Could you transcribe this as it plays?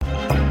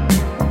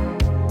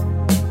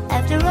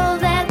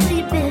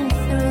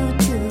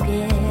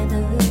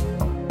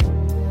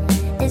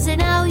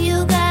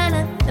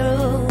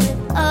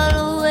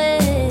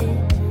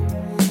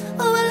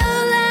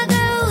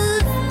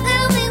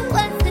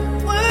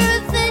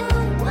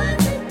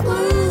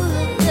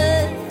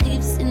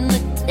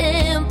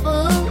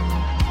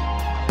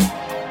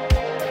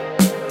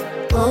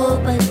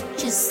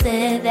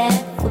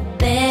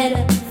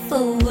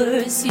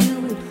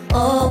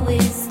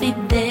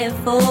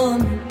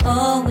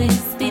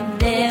always be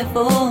there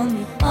for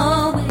me.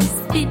 Always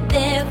be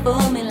there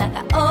for me like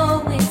I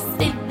always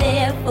be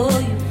there for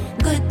you.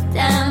 Good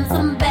times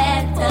and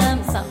bad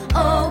times, I'll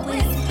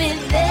always be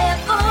there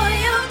for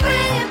you.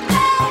 Bring it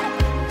back.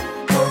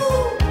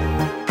 Ooh,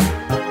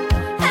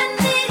 I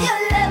need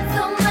your love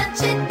so much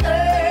it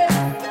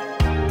hurts.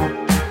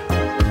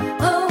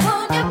 Oh,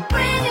 won't you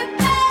bring it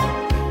back?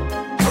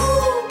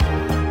 Ooh,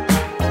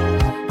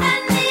 I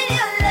need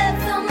your love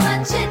so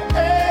much it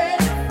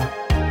hurts.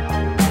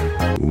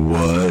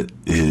 What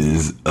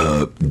is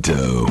up,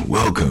 doe?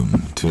 Welcome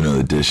to another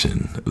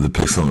edition of the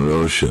Pixel and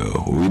Rose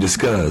Show, where we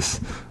discuss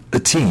a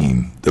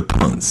team that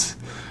punts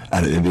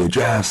out of NBA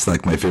drafts,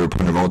 like my favorite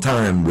punter of all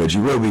time, Reggie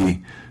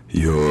Roby,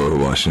 your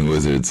Washington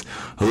Wizards.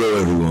 Hello,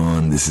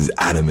 everyone. This is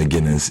Adam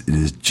McGinnis. It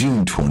is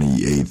June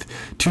 28th,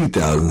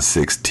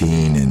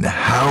 2016, and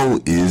how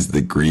is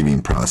the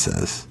grieving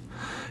process?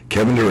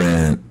 Kevin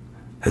Durant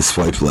has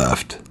swiped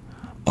left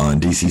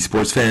on DC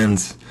sports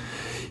fans.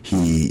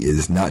 He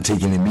is not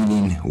taking a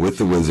meeting with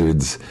the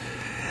Wizards.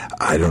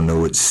 I don't know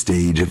what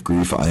stage of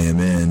grief I am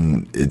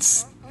in.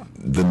 It's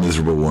the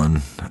miserable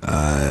one.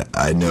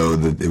 I know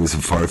that it was a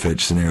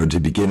far-fetched scenario to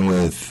begin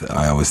with.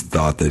 I always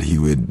thought that he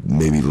would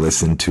maybe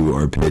listen to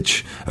our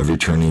pitch of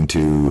returning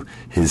to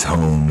his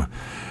home.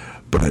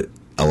 But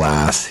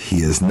alas, he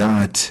has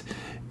not.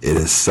 It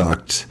has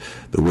sucked.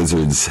 The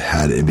Wizards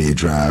had an NBA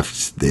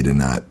draft. They did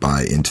not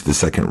buy into the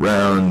second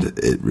round.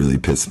 It really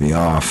pissed me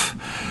off.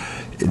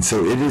 And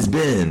so it has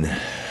been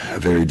a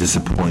very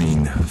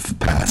disappointing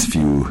past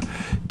few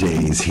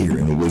days here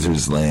in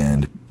Wizards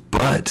land.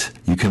 But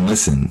you can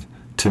listen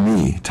to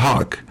me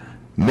talk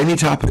many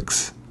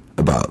topics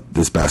about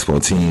this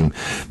basketball team.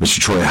 Mr.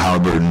 Troy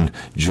Halliburton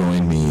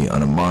joined me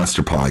on a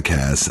monster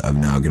podcast.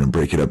 I'm now going to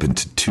break it up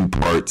into two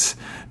parts.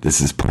 This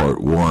is part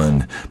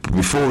one. But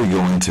before we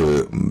go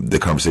into the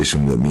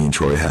conversation that me and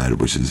Troy had,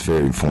 which is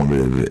very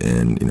informative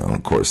and,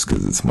 of course,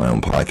 because it's my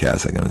own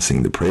podcast, I'm going to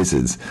sing the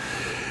praises.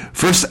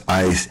 First,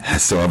 I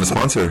still have a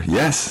sponsor.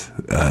 Yes,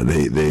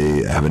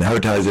 they have an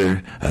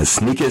advertiser,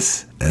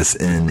 Sneekis,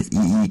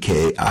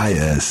 Sneekis,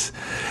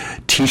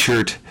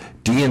 T-shirt,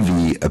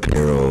 DMV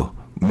apparel,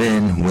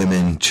 men,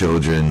 women,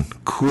 children,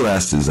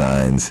 cool-ass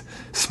designs,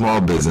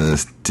 small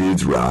business,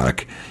 dudes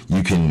rock.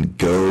 You can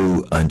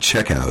go on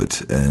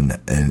checkout and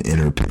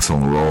enter Pixel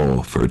and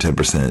Roll for a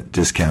 10%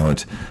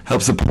 discount.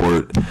 Help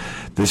support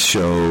this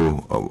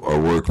show, our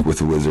work with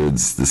the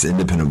Wizards, this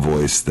independent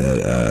voice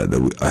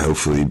that I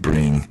hopefully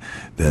bring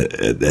that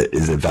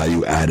is a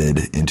value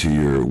added into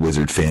your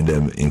Wizard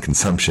fandom and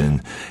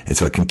consumption. And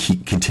so I can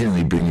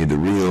continually bring you the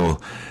real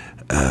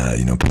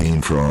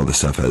paying for all the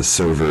stuff as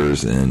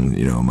servers and,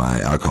 my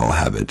alcohol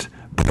habit.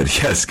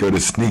 But yes, go to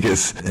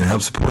Sneekis and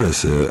help support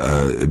us.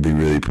 I'd be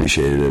really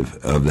appreciative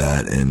of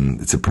that. And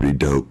it's a pretty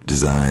dope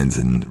designs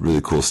and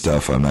really cool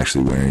stuff. I'm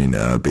actually wearing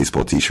a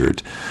baseball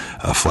t-shirt,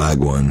 a flag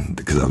one,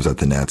 because I was at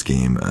the Nats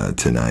game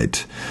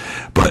tonight.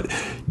 But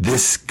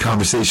this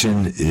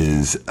conversation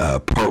is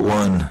part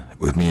one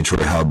with me and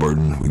Troy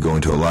Halliburton. We go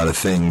into a lot of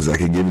things. I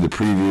could give you the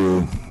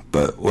preview,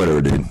 but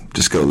whatever, dude.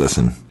 Just go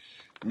listen.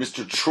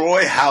 Mr.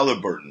 Troy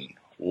Halliburton,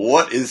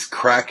 what is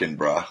cracking,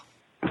 bruh?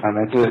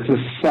 It's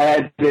a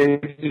sad day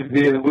to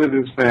be a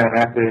Wizards fan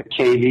after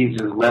KD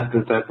just left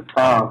us at the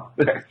prom.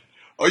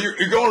 Oh,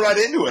 you're going right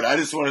into it. I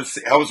just want to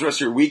see, how was the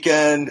rest of your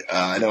weekend?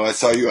 I know I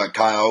saw you at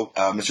Kyle,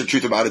 Mr.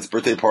 Truth About It's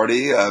birthday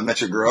party. Met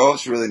your girl.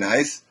 It's really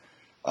nice.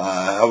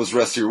 How was the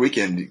rest of your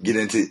weekend? Get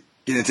into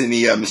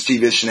any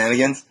mischievous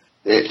shenanigans?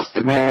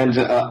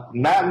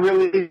 Not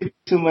really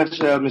too much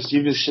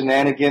mischievous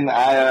shenanigan.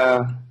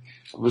 I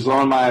was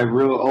on my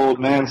real old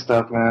man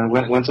stuff, man.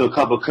 Went to a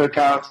couple of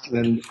cookouts,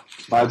 and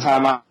by the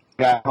time I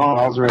got home,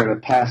 I was ready to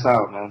pass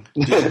out, man.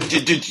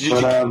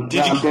 I'm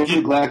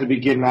definitely glad to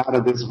be getting out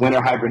of this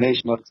winter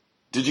hibernation.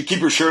 Did you keep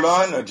your shirt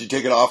on, or did you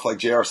take it off like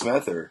J.R.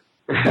 Smith? Or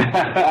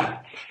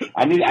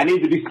I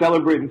need to be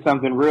celebrating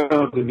something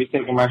real to be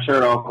taking my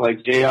shirt off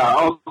like J.R. I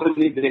also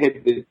need to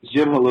hit the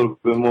gym a little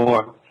bit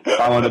more if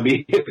I want to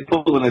be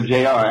pulling a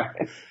J.R.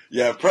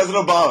 Yeah,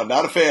 President Obama,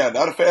 not a fan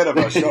of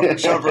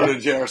Shumpert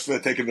and J.R.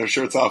 Smith taking their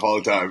shirts off all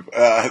the time.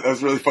 That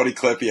was a really funny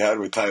clip he had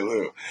with Ty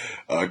Lue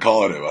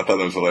calling him. I thought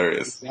that was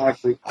hilarious.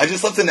 Exactly. I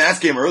just left the Nats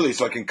game early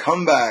so I can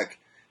come back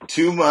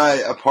to my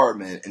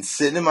apartment and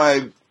sit in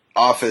my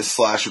office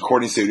 /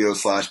 recording studio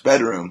 /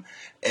 bedroom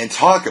and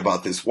talk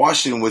about this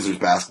Washington Wizards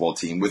basketball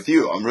team with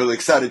you. I'm really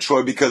excited,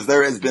 Troy, because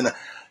there has been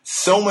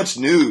so much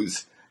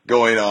news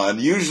going on.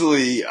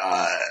 Usually,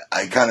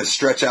 I kind of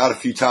stretch out a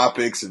few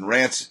topics and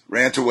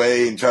rant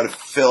away and try to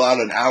fill out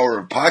an hour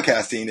of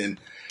podcasting. And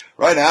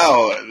right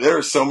now, there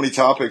are so many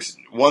topics,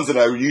 ones that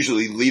I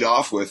usually lead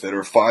off with that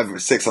are 5 or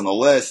 6 on the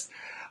list.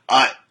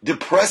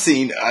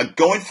 Depressing,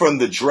 going from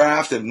the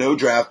draft of no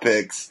draft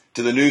picks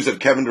to the news of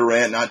Kevin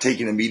Durant not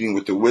taking a meeting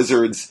with the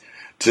Wizards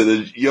to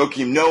the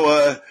Joakim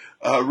Noah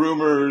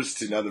rumors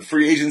to now the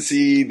free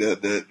agency,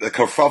 the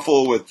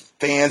kerfuffle with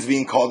fans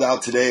being called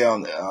out today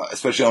on,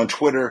 especially on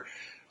Twitter.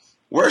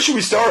 Where should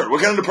we start?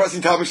 What kind of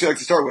depressing topics do you like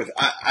to start with?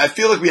 I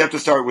feel like we have to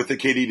start with the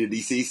KD to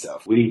DC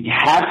stuff. We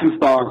have to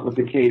start with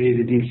the KD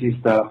to DC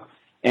stuff.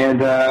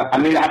 And,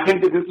 I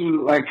think that this is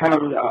like kind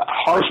of a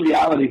harsh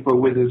reality for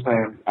Wizards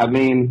fans. I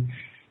mean,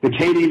 the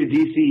KD to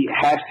DC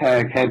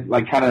hashtag had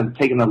like kind of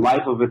taken a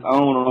life of its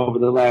own over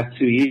the last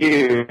 2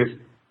 years.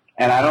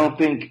 And I don't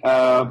think,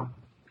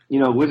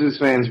 Wizards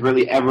fans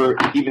really ever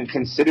even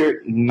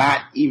considered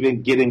not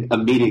even getting a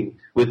meeting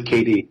with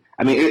KD.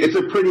 I mean, it's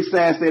a pretty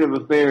sad state of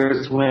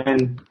affairs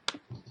when,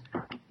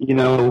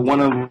 one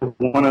of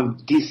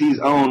DC's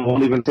own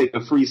won't even take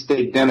a free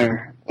steak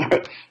dinner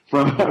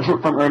from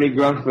Ernie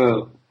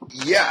Grunfeld.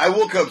 Yeah, I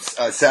woke up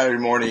Saturday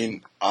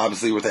morning,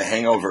 obviously with a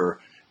hangover,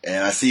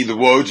 and I see the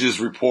Woj's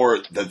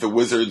report that the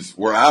Wizards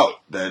were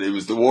out, that it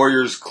was the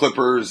Warriors,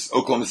 Clippers,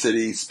 Oklahoma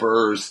City,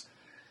 Spurs,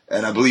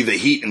 and I believe the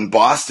Heat in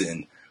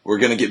Boston were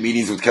going to get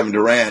meetings with Kevin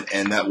Durant,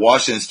 and that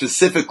Washington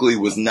specifically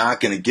was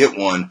not going to get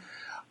one.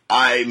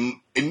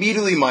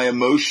 Immediately my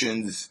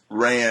emotions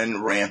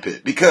ran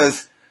rampant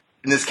because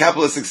in this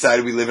capitalistic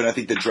society we live in, I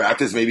think the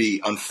draft is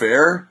maybe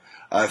unfair.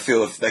 I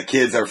feel if that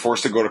kids are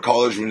forced to go to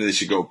college when they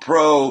should go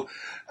pro.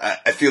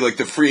 I feel like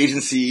the free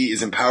agency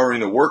is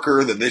empowering the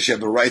worker, that they should have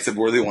the rights of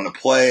where they want to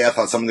play. I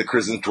thought some of the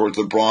criticism towards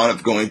LeBron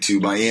of going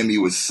to Miami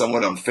was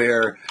somewhat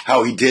unfair.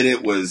 How he did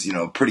it was,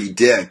 pretty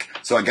dick.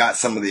 So I got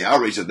some of the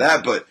outrage of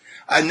that, but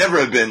I never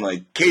have been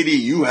like, KD,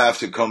 you have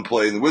to come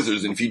play in the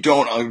Wizards, and if you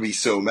don't, I'm going to be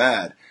so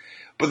mad.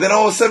 But then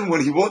all of a sudden,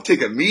 when he won't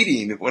take a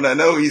meeting, when I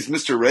know he's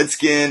Mr.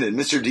 Redskin and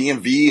Mr.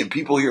 DMV and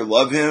people here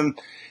love him,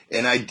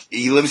 and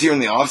he lives here in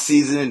the off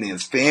season and he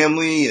has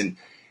family, and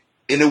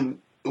it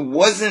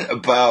wasn't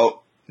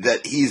about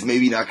that he's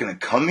maybe not going to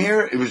come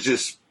here. It was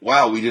just,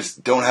 wow, we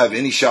just don't have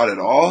any shot at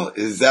all.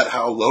 Is that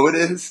how low it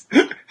is?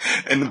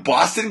 And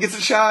Boston gets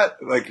a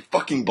shot, like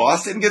fucking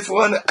Boston gets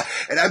one.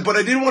 But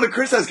I didn't want to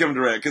criticize Kevin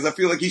Durant because I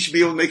feel like he should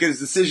be able to make his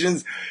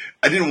decisions.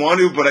 I didn't want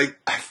to, but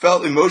I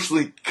felt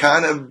emotionally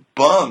kind of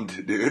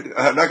bummed, dude.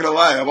 I'm not gonna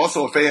lie, I'm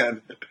also a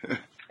fan.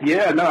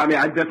 Yeah, no,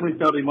 I definitely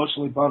felt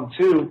emotionally bummed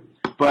too.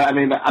 But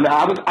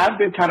I've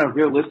been kind of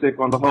realistic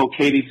on the whole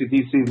KD to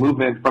DC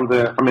movement from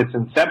its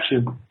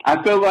inception.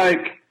 I feel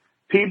like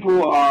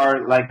people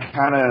are like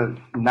kind of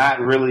not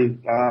really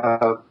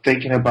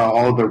thinking about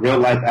all the real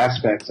life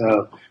aspects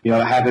of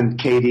having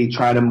KD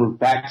try to move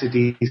back to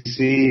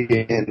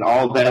DC and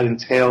all that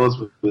entails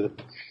with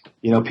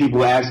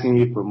people asking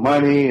you for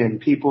money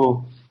and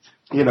people,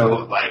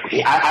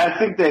 I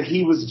think that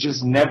he was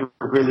just never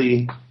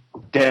really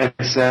dead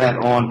set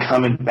on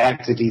coming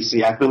back to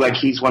DC. I feel like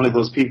he's one of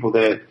those people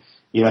that,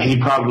 he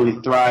probably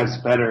thrives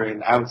better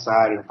in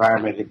outside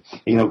environment,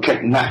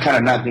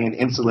 not being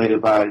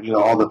insulated by,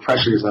 all the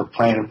pressures of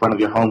playing in front of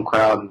your home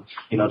crowd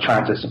and,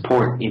 trying to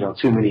support,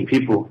 too many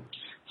people.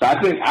 So I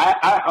think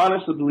I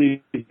honestly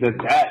believe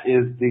that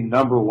is the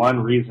number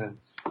one reason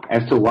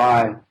as to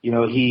why,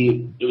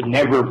 he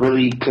never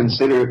really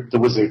considered the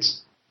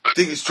Wizards. I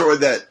think it's Troy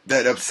that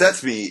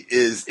upsets me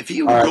is if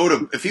he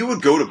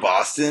would go to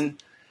Boston.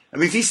 I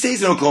mean, if he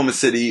stays in Oklahoma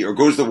City or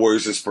goes to the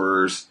Warriors or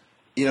Spurs,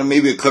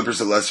 maybe the Clippers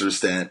to a lesser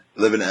extent,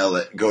 live in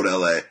LA, go to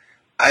LA.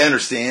 I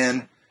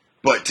understand,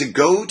 but to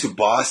go to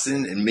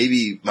Boston and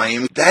maybe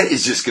Miami, that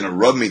is just going to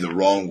rub me the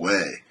wrong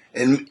way.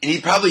 And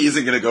he probably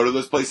isn't going to go to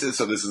those places,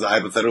 so this is a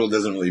hypothetical. It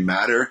doesn't really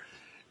matter.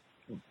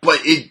 But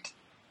it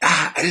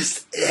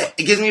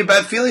gives me a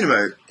bad feeling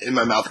in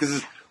my mouth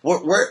because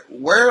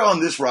where on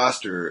this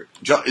roster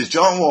is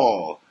John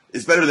Wall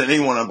is better than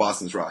anyone on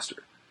Boston's roster.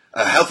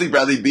 A healthy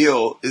Bradley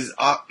Beal is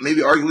maybe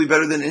arguably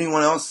better than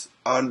anyone else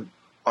on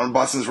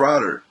Boston's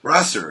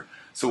roster.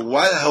 So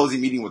why the hell is he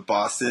meeting with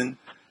Boston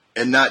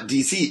and not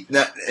DC,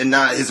 and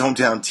not his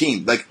hometown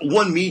team? Like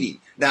one meeting.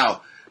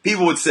 Now,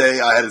 people would say,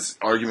 I had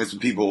arguments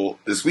with people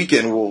this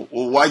weekend, well,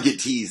 why get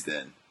teased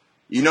then?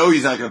 He's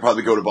not going to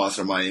probably go to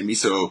Boston or Miami,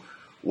 so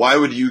why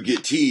would you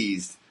get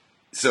teased?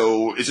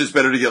 So it's just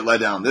better to get let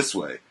down this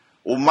way.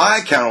 Well,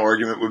 my counter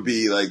argument would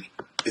be like,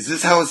 is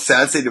this how it's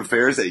sad state of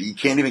affairs that you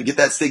can't even get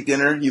that steak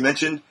dinner you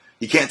mentioned?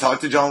 You can't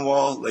talk to John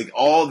Wall? Like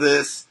all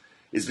this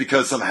is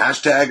because some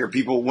hashtag or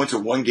people went to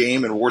one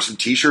game and wore some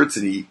t-shirts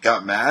and he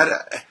got mad?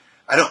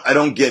 I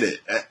don't get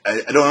it.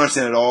 I don't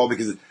understand at all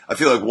because I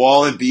feel like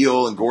Wall and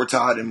Beal and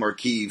Gortat and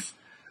Markieff,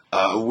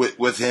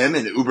 with him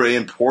and Oubre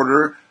and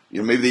Porter,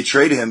 maybe they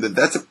trade him,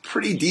 that's a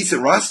pretty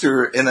decent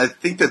roster. And I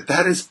think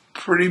that is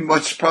pretty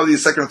much probably the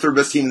second or third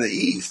best team in the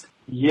East.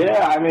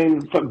 Yeah,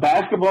 for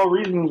basketball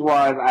reasons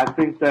wise, I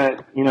think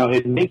that,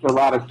 it makes a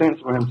lot of sense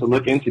for him to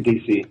look into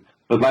DC.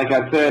 But like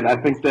I said, I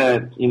think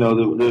that,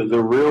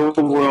 the real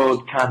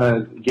world kind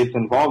of gets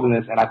involved in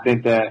this. And I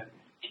think that,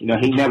 he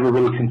never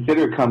really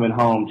considered coming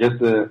home just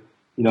to,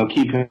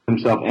 keep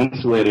himself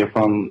insulated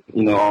from,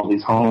 all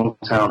these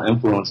hometown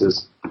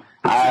influences.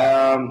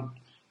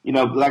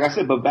 Like I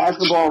said, but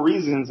basketball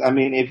reasons,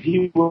 if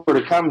he were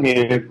to come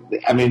here,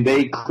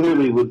 they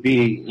clearly would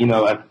be,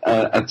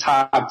 a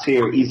top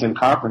tier Eastern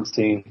Conference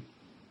team.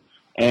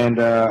 And,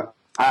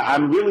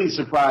 I'm really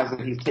surprised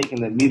that he's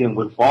taking the meeting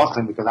with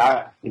Boston because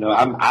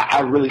I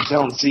really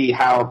don't see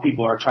how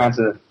people are trying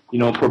to,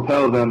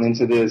 propel them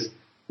into this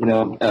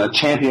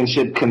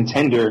championship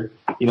contender,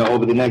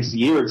 over the next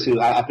year or two.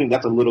 I think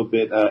that's a little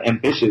bit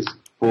ambitious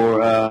for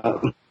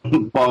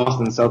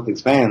Boston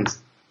Celtics fans.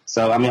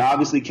 So, I mean,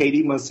 obviously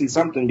KD must see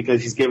something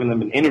because he's giving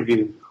them an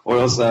interview, or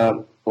else,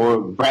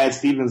 or Brad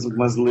Stevens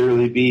must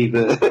literally be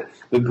the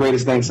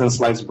greatest thing since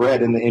sliced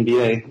bread in the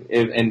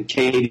NBA, and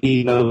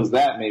KD knows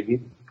that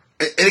maybe.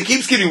 And it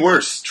keeps getting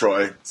worse,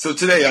 Troy. So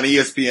today on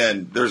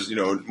ESPN, there's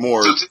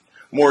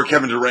more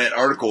Kevin Durant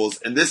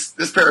articles, and this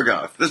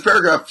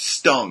paragraph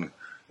stung.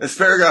 This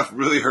paragraph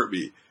really hurt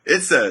me.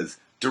 It says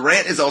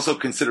Durant is also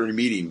considering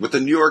meeting with the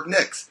New York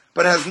Knicks,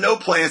 but has no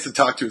plans to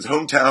talk to his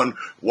hometown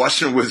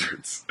Washington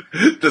Wizards,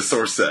 the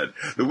source said.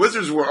 The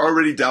Wizards were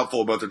already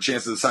doubtful about their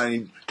chances of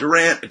signing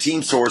Durant, a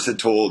team source had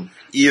told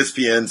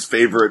ESPN's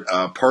favorite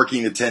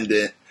parking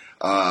attendant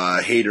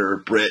hater,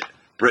 Britt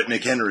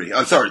McHenry.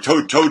 I'm sorry,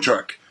 tow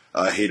truck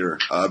hater,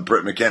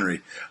 Britt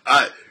McHenry.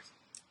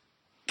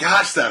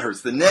 Gosh, that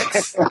hurts. The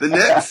Knicks?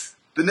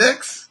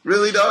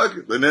 Really,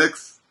 dog? The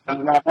Knicks?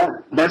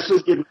 That's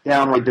just getting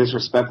downright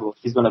disrespectful.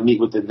 He's going to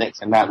meet with the Knicks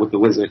and not with the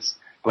Wizards.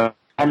 But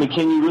I mean,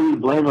 can you really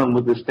blame him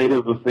with the state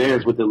of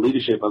affairs with the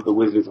leadership of the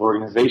Wizards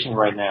organization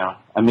right now?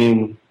 I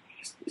mean,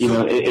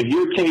 if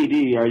you're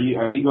KD, are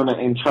you going to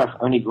entrust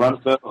Ernie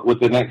Grunfeld with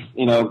the next,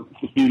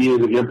 few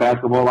years of your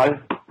basketball life?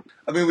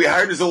 I mean, we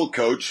hired his old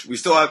coach. We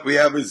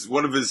have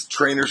one of his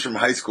trainers from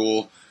high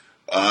school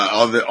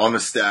on the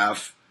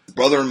staff. His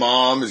brother and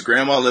mom, his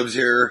grandma lives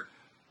here.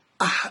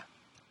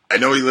 I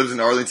know he lives in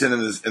Arlington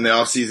in the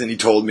off season. He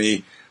told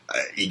me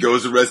he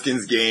goes to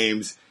Redskins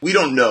games. We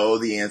don't know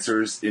the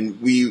answers, and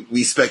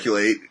we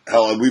speculate.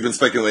 Hell, we've been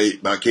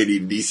speculating about KD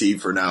to DC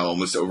for now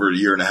almost over a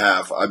year and a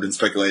half. I've been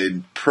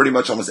speculating pretty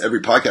much almost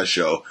every podcast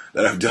show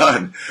that I've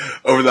done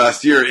over the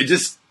last year. It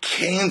just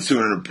came to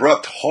an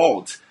abrupt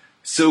halt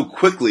so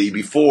quickly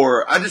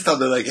before. I just thought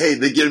they're like, hey,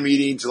 they get a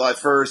meeting July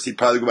 1st. He'd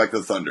probably go back to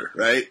the Thunder,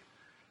 right?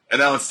 And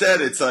now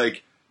instead it's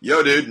like,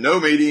 yo, dude, no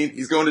meeting.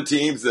 He's going to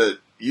teams that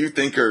you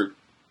think are,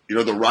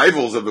 the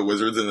rivals of the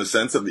Wizards in the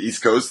sense of the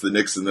East Coast, the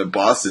Knicks and the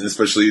Boston,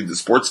 especially the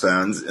sports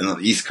fans and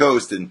on the East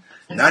Coast, and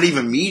not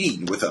even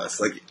meeting with us.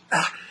 Like,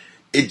 I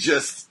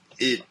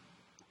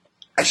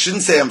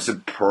shouldn't say I'm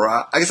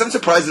surprised. I guess I'm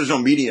surprised there's no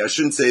meeting. I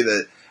shouldn't say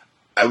that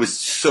I was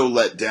so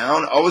let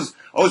down. I was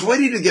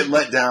waiting to get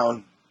let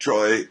down,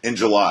 Troy, in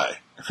July.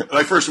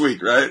 Like first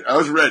week, right? I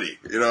was ready.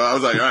 I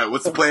was like, all right,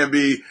 what's the plan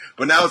B?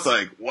 But now it's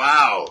like,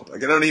 wow,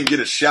 like I don't even get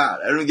a shot.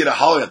 I don't even get a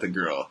holler at the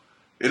girl.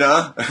 She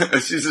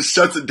just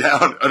shuts it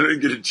down. I don't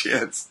even get a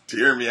chance to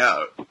hear me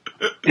out.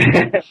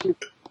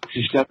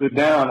 She shuts it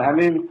down. I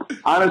mean,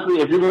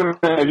 honestly, if you're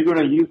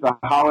gonna use the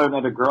hollering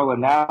at a girl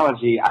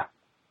analogy, I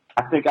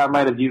think I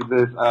might have used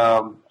this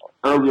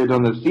earlier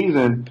during the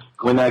season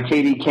when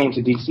KD came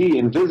to DC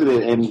and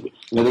visited, and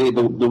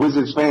the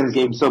Wizards fans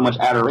gave him so much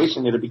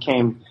adoration that it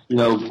became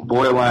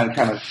borderline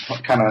kind of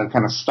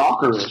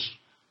stalkerish.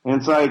 And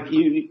it's like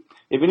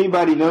if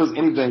anybody knows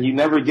anything, you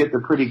never get the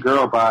pretty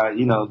girl by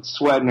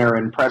sweating her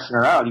and pressing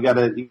her out. You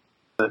gotta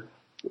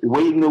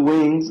wait in the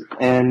wings,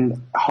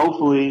 and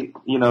hopefully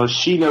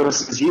she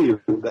notices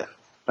you.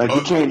 Like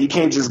you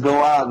can't just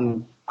go out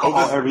and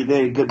call every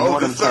day good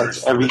morning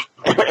touch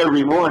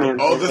every morning.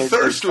 Oh, the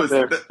thirst was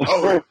there.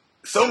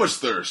 So much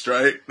thirst,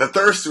 right? The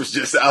thirst was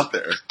just out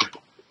there.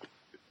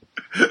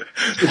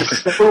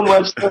 So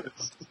much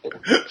thirst.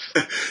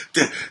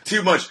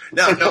 Too much.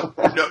 Now,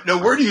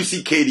 where do you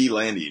see KD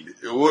landing?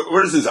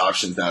 Where's his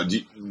options now? Do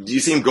you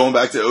see him going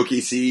back to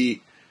OKC?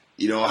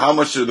 How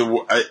much of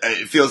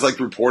it feels like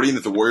reporting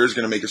that the Warriors are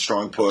going to make a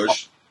strong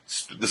push.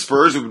 The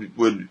Spurs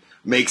would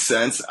make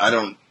sense.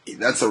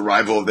 That's a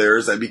rival of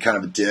theirs. That'd be kind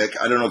of a dick.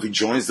 I don't know if he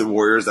joins the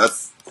Warriors.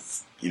 That's,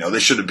 they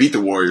should have beat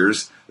the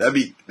Warriors. That'd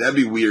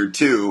be weird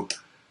too.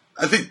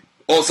 I think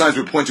all signs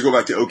would point to go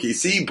back to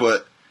OKC,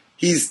 but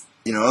he's,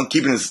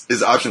 keeping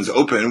his options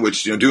open,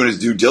 which, doing his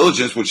due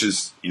diligence, which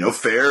is,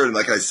 fair. And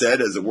like I said,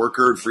 as a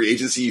worker at free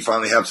agency, you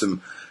finally have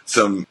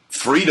some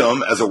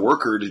freedom as a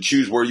worker to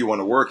choose where you want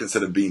to work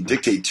instead of being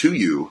dictated to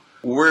you.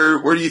 Where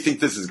do you think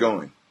this is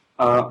going?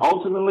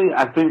 Ultimately,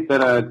 I think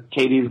that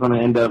KD is going to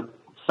end up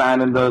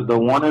signing the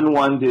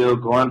 1-and-1 deal,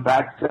 going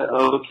back to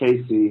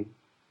OKC,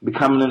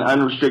 becoming an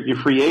unrestricted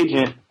free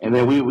agent, and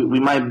then we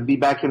might be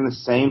back in the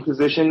same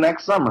position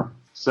next summer.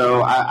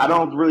 So I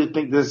don't really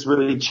think this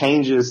really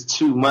changes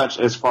too much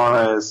as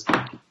far as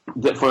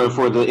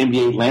for the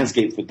NBA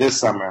landscape for this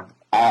summer.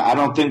 I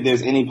don't think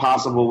there's any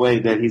possible way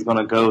that he's going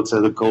to go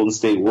to the Golden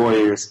State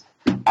Warriors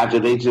after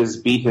they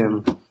just beat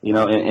him,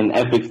 in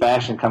epic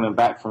fashion coming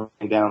back from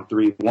down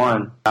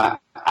 3-1.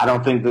 I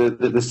don't think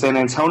the San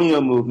Antonio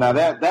move, now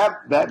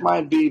that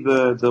might be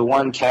the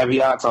one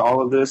caveat to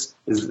all of this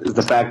is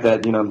the fact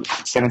that,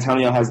 San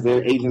Antonio has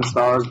their agent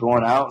stars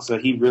going out, so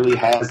he really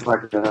has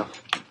like a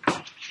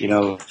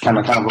kind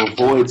of a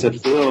void to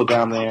fill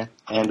down there.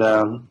 And,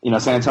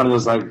 San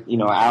Antonio's like,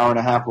 an hour and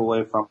a half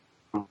away from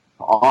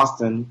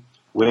Austin,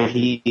 where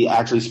he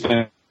actually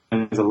spent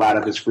a lot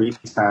of his free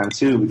time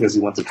too because he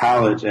went to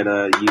college at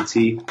UT.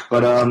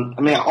 But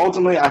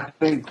ultimately, I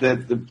think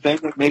that the thing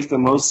that makes the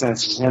most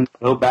sense is him to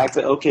go back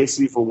to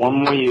OKC for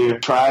one more year,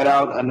 try it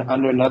out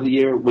under another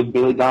year with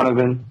Billy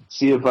Donovan,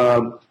 see if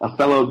a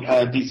fellow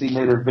DC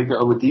native Victor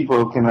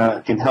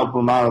Oladipo can help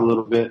him out a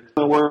little bit. If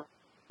it works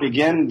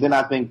again, then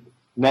I think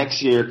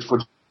next year for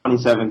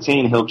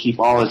 2017 he'll keep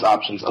all his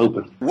options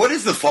open. What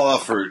is the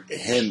fallout for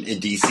him in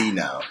DC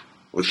now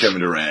with Kevin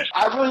Durant?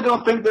 I really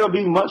don't think there'll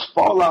be much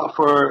fallout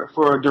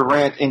for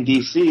Durant in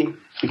DC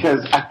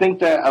because I think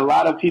that a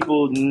lot of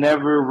people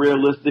never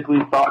realistically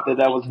thought that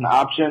was an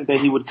option that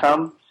he would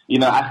come.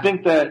 I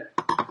think that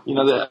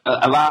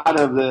a lot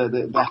of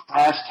the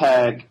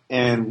hashtag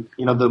and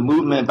the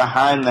movement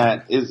behind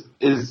that is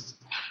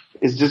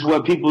just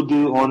what people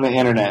do on the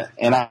internet,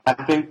 and I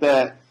think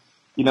that.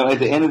 At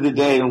the end of the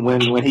day,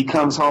 when he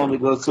comes home, he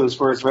goes to his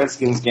first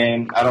Redskins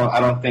game.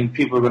 I don't think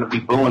people are going to be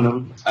booing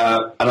him.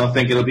 I don't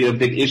think it'll be a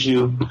big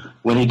issue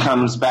when he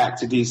comes back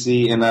to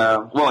DC. And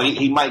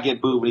he might get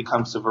booed when he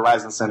comes to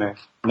Verizon Center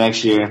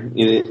next year.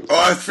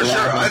 For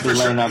sure.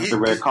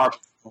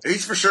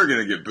 He's for sure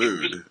going to get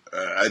booed.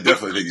 I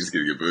definitely think he's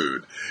going to get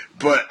booed.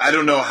 But I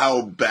don't know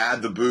how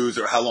bad the boos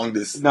or how long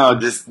this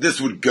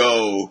would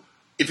go.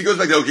 If he goes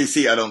back to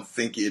OKC, I don't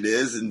think it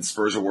is in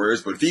Spurs or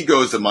Warriors. But if he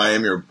goes to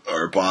Miami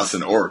or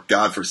Boston or,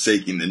 God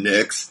forsaking, the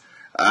Knicks,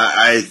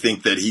 I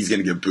think that he's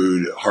going to get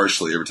booed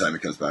harshly every time he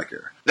comes back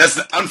here. That's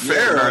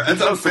unfair. Yeah,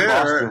 that's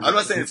unfair. I'm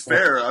not saying it's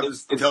fair. I'm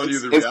just telling you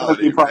the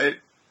reality, right?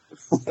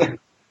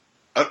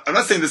 I'm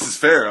not saying this is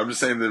fair. I'm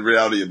just saying the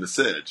reality of the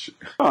sitch.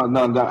 Oh,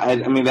 no.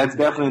 That's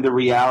definitely the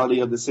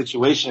reality of the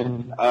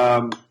situation.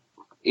 And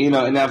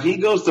now if he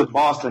goes to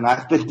Boston, I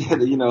think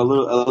that,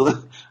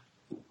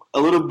 a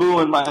little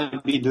booing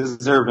might be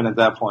deserving at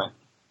that point.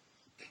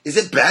 Is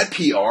it bad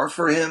PR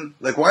for him?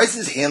 Like, why is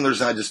his handlers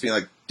not just being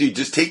like, dude,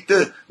 just take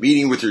the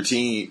meeting with your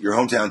team, your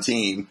hometown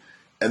team,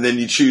 and then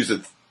you choose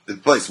the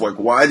place? Like,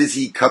 why does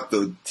he cut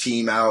the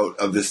team out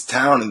of this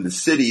town and the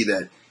city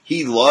that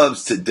he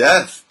loves to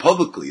death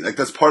publicly? Like,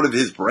 that's part of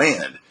his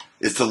brand,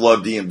 is to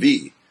love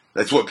DMV.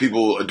 That's what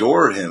people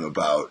adore him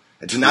about.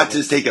 And to not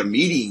just take a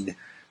meeting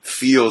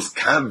feels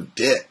kind of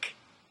dick.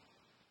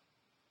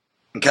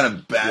 And kind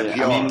of bad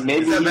PR.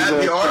 Maybe is that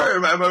bad PR, or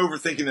am I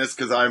overthinking this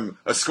because I'm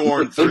a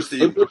scorned, thirsty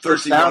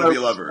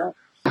wannabe lover?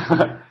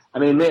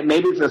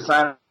 Maybe it's a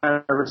sign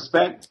of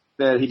respect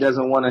that he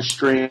doesn't want to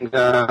string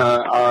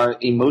our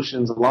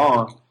emotions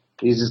along.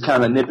 He's just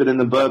kind of nip it in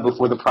the bud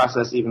before the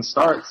process even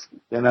starts.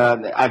 And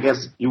I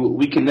guess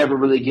we can never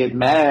really get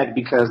mad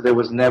because there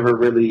was never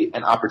really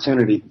an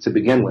opportunity to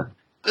begin with.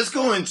 Let's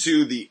go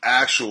into the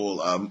actual,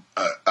 an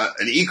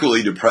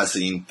equally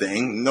depressing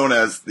thing known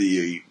as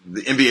the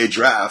NBA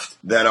draft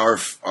that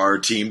our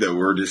team that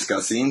we're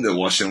discussing, the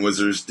Washington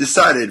Wizards,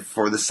 decided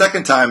for the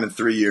second time in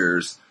 3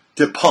 years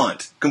to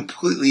punt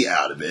completely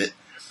out of it.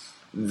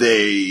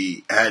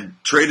 They had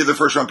traded the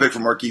first round pick for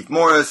Markieff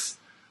Morris.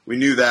 We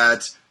knew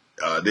that.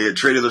 They had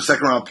traded their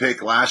second round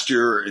pick last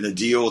year in a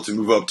deal to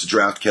move up to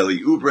draft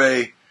Kelly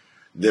Oubre.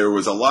 There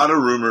was a lot of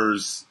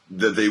rumors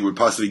that they would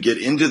possibly get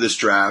into this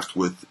draft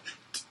with.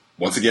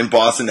 Once again,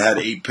 Boston had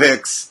 8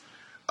 picks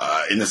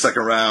in the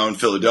second round.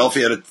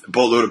 Philadelphia had a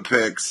boatload of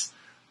picks.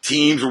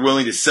 Teams were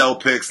willing to sell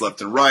picks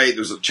left and right.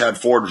 Chad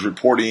Ford was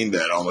reporting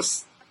that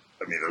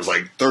there was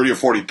like 30 or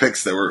 40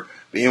 picks that were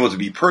being able to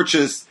be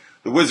purchased.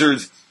 The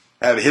Wizards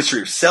have a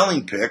history of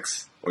selling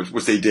picks,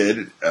 which they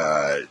did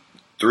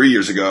 3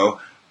 years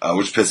ago,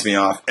 which pissed me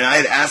off. And I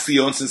had asked the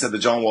Onsens at the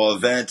John Wall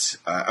event.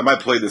 I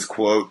might play this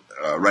quote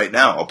right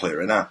now. I'll play it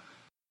right now.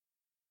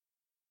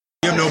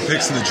 You have no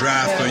picks in the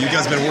draft, but you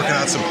guys have been working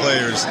out some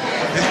players.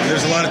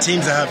 There's a lot of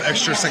teams that have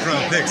extra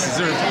second-round picks. Is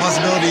there a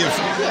possibility of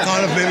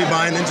kind of maybe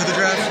buying into the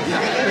draft?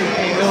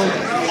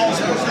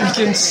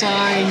 We can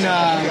sign...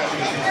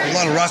 a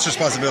lot of roster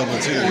spots available,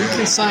 too. We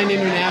can sign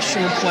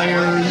international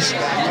players.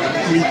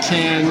 We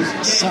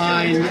can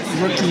sign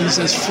rookies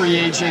as free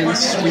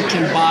agents. We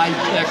can buy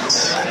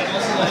picks.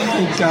 I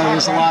think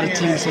there's a lot of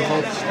teams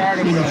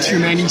with too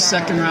many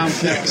second-round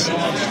picks.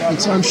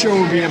 And so I'm sure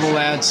we'll be able to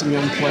add some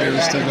young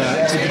players to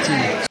the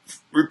team.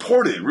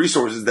 Reported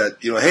resources that,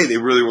 hey, they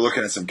really were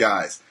looking at some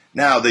guys.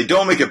 Now, they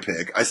don't make a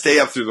pick. I stay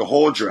up through the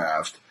whole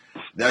draft.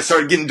 Then I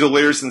started getting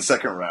delirious in the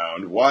second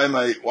round. Why am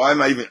I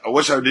even, I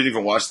wish I didn't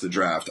even watch the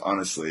draft,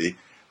 honestly.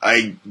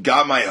 I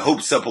got my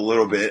hopes up a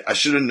little bit. I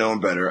should have known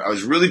better. I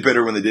was really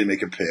bitter when they didn't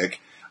make a pick.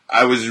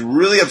 I was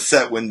really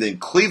upset when then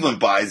Cleveland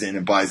buys in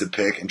and buys a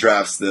pick and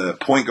drafts the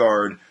point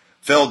guard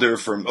Felder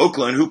from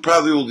Oakland, who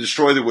probably will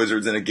destroy the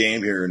Wizards in a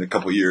game here in a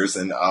couple years,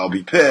 and I'll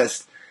be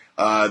pissed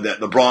that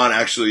LeBron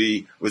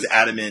actually was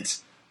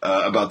adamant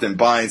about them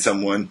buying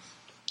someone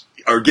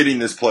or getting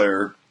this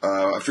player.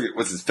 I forget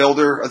what's his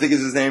Felder, I think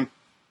is his name.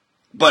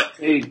 But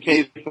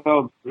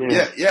Felder,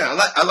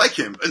 I like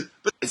him.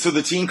 But so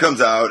the team comes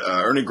out.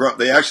 Ernie Grump.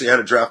 They actually had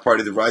a draft party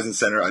at the Verizon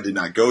Center. I did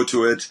not go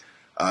to it.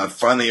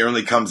 Finally,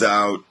 Ernie comes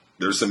out.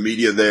 There's some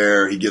media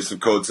there. He gives some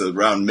quotes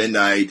around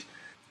midnight.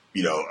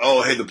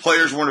 The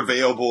players weren't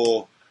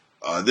available.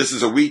 This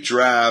is a weak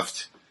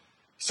draft.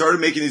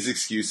 started making these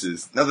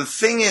excuses. Now, the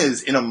thing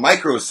is, in a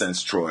micro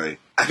sense, Troy,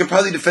 I can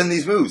probably defend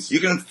these moves. You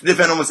can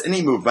defend almost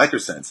any move, micro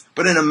sense.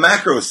 But in a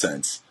macro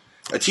sense,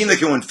 a team that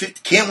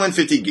can't win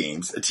 50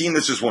 games, a team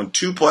that's just won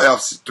 3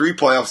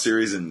 playoff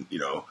series in,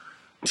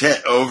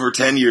 over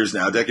 10 years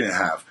now, a decade and a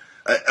half,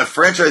 a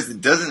franchise that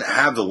doesn't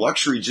have the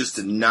luxury just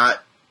to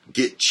not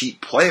get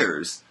cheap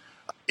players.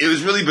 It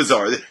was really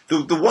bizarre.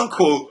 The one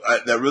quote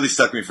that really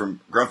stuck me from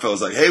Grunfeld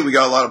is like, "Hey, we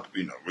got a lot of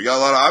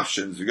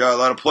options. We got a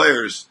lot of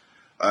players."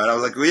 And I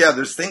was like, "Well, yeah,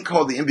 there's a thing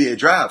called the NBA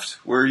draft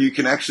where you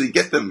can actually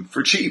get them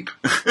for cheap."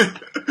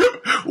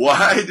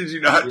 Why did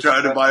you not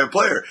try to buy a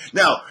player?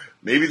 Now,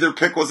 maybe their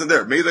pick wasn't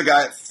there. Maybe the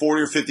guy at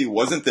 40 or 50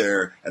 wasn't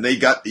there, and they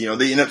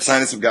ended up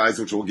signing some guys,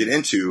 which we'll get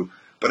into.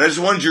 But I just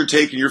wanted your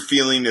take and your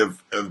feeling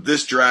of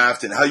this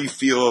draft and how you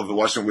feel of the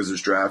Washington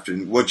Wizards draft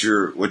and what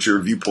your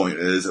viewpoint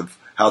is of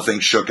how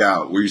things shook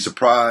out. Were you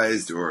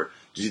surprised, or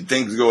did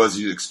things go as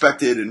you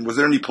expected? And was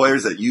there any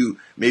players that you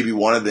maybe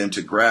wanted them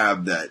to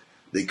grab that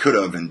they could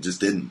have and just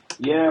didn't?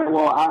 Yeah,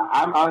 well,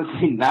 I'm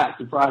honestly not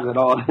surprised at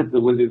all that the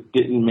Wizards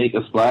didn't make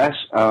a splash.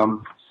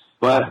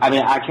 But I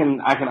mean, I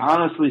can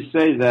honestly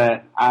say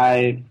that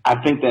I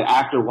think that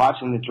after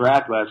watching the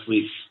draft last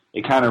week,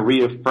 it kind of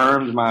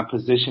reaffirmed my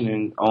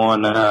position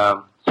on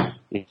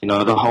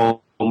the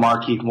whole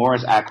Markieff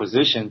Morris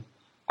acquisition.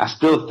 I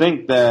still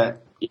think that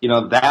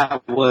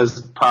that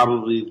was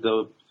probably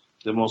the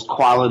most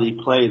quality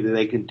play that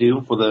they could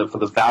do for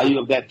the value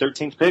of that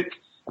 13th pick.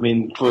 I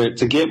mean,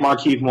 to get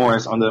Markieff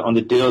Morris on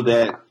the deal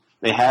that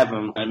they have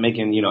him and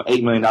making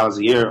 $8 million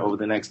a year over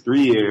the next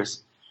 3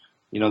 years,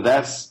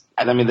 that's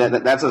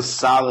a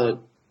solid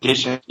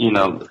addition.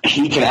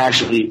 He can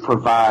actually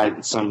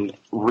provide some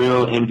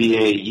real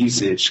NBA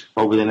usage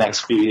over the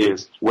next few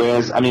years.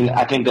 Whereas,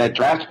 I think that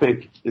draft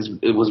pick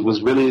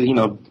was really,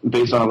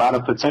 based on a lot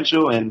of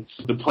potential, and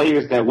the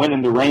players that went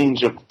in the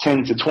range of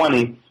 10 to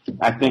 20,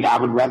 I think I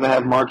would rather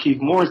have Markieff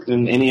Morris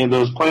than any of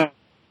those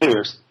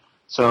players.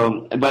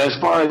 So, but as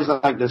far as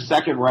like the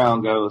second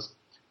round goes,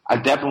 I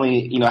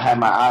definitely, had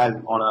my eyes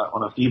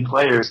on a few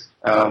players.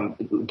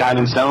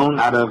 Diamond Stone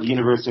out of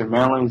University of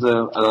Maryland's a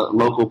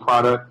local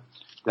product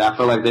that I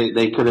feel like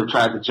they could have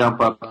tried to jump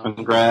up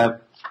and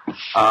grab.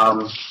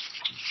 I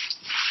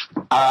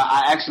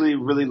actually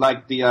really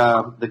like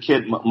the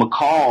kid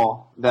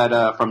McCall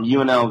that from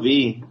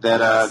UNLV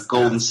that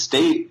Golden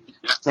State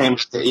came.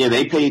 Yeah,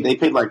 they paid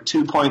like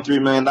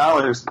 $2.3 million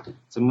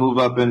to move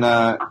up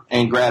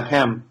and grab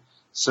him.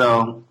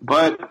 So,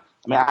 but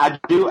I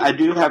do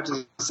have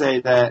to say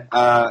that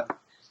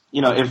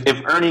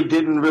if Ernie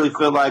didn't really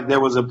feel like there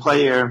was a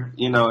player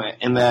in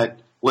that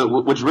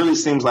which really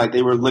seems like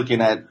they were looking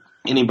at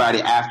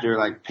anybody after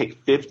like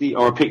pick 50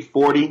 or pick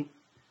 40,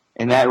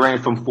 and that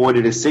range from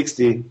 40 to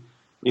 60.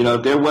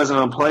 If there wasn't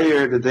a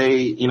player that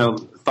they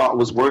thought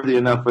was worthy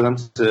enough for them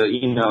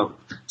to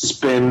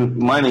spend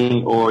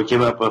money or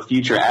give up a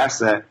future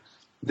asset,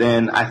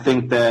 then I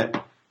think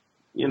that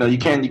you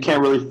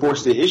can't really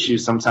force the issue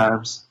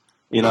sometimes.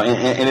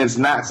 And it's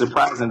not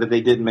surprising that they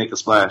didn't make a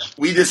splash.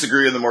 We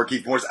disagree on the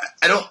Markieff Morris.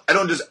 I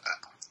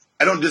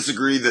don't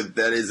disagree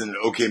that is an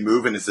okay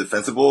move and it's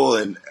defensible,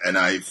 and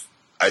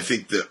I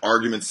think the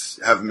arguments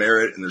have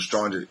merit and they're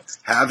strong to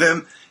have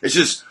him. It's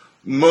just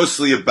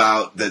mostly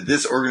about that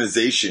this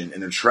organization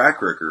and their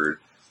track record.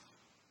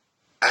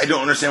 I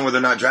don't understand why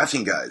they're not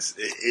drafting guys.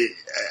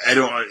 I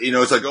don't,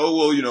 it's like, oh,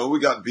 well, we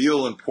got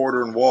Beal and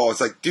Porter and Wall. It's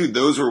like, dude,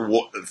 those were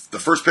the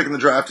first pick in the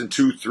draft and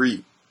two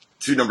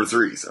number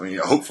threes. I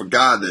hope for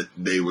God that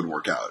they would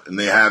work out. And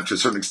they have to a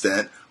certain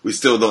extent. We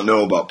still don't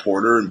know about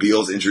Porter, and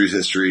Beal's injury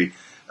history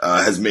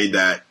has made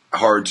that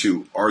hard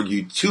to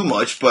argue too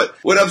much. But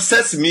what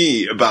upsets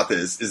me about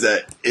this is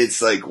that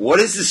it's like,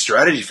 what is the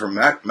strategy from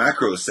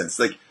macro sense?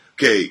 Like,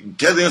 okay,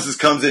 Ted Leonsis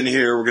comes in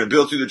here, we're going to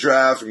build through the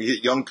draft, we're going to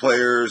get young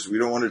players, we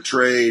don't want to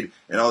trade,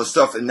 and all this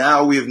stuff. And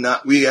now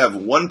we have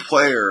one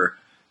player,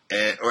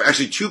 or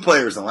actually two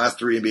players in the last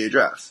 3 NBA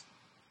drafts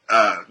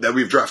that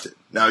we've drafted.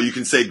 Now you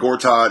can say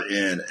Gortat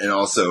and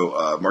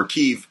also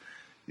Markieff,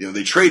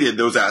 they traded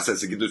those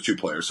assets to get those 2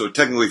 players. So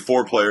technically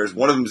 4 players.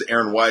 One of them is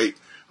Aaron White,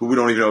 who we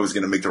don't even know if he's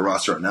going to make the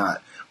roster or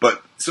not.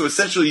 But so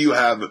essentially you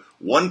have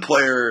one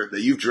player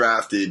that you've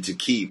drafted to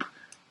keep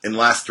in the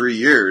last 3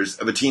 years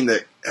of a team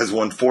that has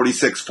won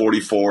 46,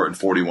 44, and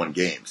 41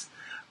 games.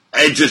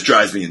 It just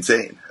drives me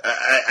insane.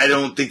 I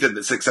don't think that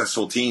the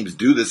successful teams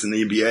do this in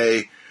the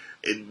NBA.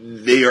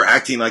 They are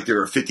acting like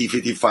they're a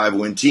 50-55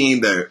 win team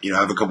that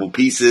have a couple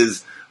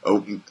pieces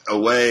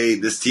away.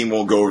 This team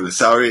won't go over the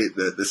salary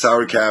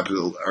cap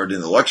or in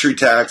the luxury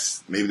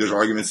tax. Maybe there's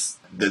arguments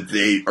that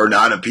they are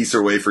not a piece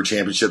away for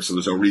championships, so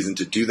there's no reason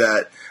to do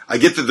that. I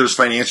get that there's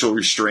financial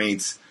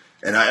restraints,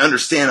 and I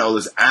understand all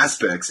those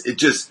aspects.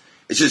 It's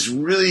just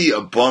really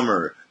a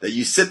bummer that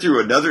you sit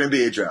through another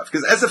NBA draft.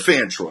 Because as a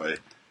fan, Troy,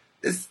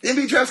 this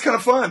NBA draft's kind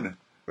of fun,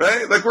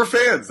 right? Like, we're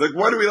fans. Like,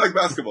 why do we like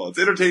basketball? It's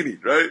entertaining,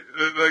 right?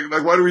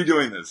 Like why are we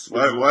doing this?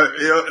 Why?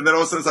 And then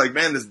all of a sudden it's like,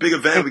 man, this big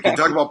event, we can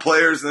talk about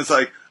players, and it's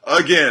like,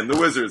 again, the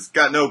Wizards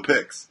got no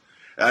picks.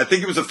 And I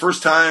think it was the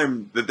first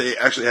time that they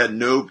actually had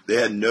no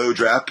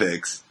draft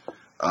picks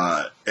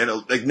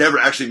and never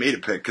actually made a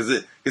pick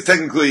because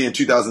technically in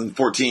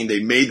 2014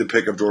 they made the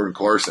pick of Jordan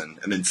Clarkson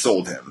and then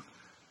sold him,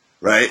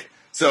 right?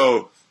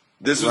 So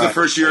this was the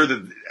first year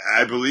that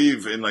I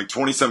believe in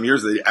 20-some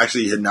years they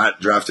actually had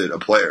not drafted a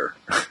player.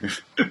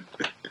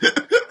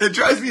 It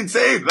drives me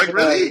insane.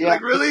 Really?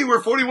 Really?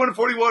 We're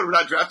 41-41. We're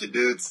not drafted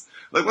dudes?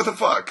 What the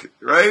fuck?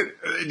 Right?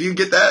 Do you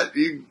get that?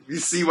 You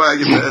see why I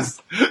get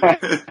pissed?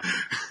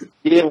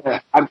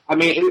 Yeah. I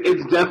mean,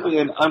 it's definitely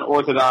an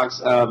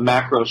unorthodox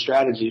macro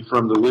strategy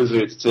from the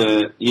Wizards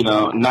to,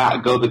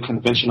 not go the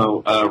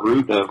conventional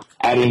route of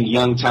adding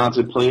young,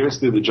 talented players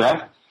through the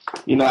draft.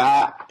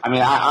 I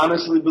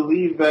honestly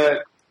believe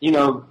that,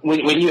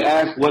 when you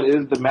ask what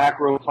is the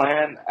macro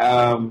plan,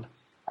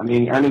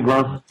 Ernie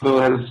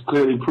Grunfeld has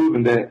clearly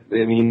proven that,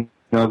 that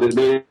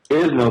there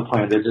is no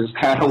plan. They're just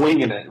kind of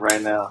winging it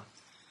right now.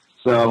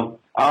 So,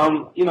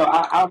 I'm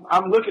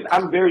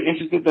very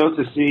interested though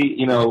to see,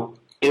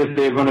 if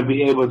they're going to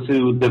be able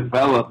to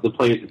develop the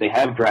players that they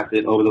have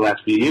drafted over the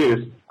last few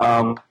years.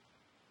 At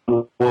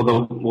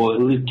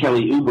least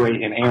Kelly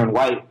Oubre and Aaron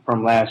White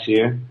from last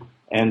year.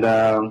 And,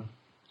 I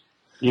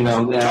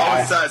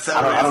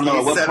don't know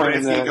at what point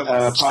in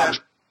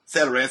the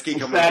Saturansky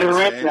coming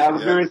Saturansky. I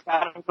was very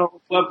excited. I don't know at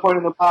what point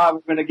in the pod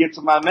we're going to get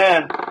to my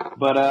man,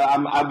 but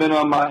I've been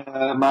on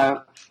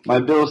my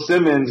Bill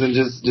Simmons and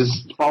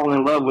just falling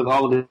in love with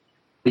all of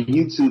the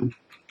YouTube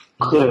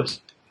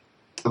clips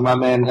of my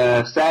man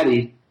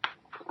Sadie.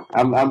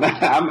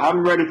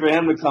 I'm ready for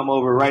him to come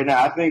over right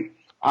now. I think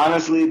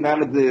honestly, now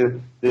that the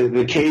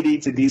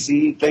KD to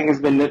DC thing has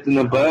been nipped in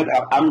the bud,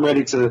 I'm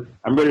ready to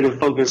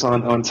focus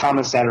on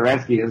Thomas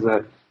Saturansky as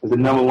the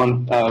number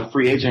one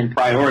free agent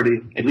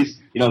priority. At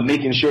least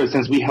making sure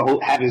since we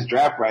have his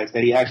draft rights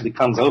that he actually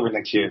comes over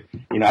next year.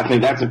 I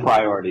think that's a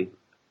priority.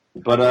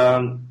 But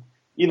I'm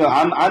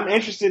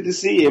interested to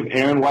see if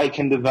Aaron White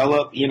can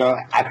develop.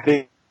 I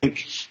think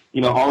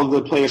all of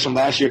the players from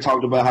last year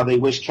talked about how they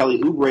wish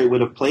Kelly Oubre would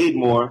have played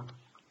more.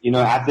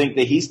 I think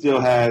that he still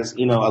has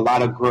a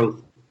lot of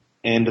growth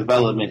and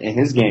development in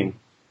his game.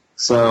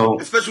 So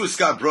especially with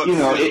Scott Brooks,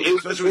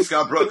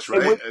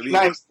 right?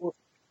 Nice.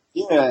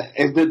 Yeah,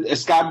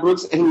 Scott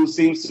Brooks, who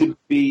seems to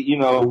be,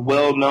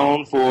 well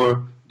known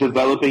for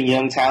developing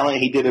young talent.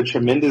 He did a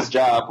tremendous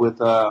job with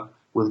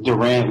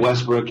Durant,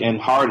 Westbrook,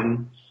 and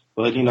Harden.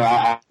 But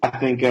I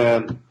think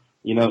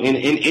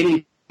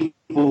any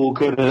fool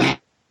could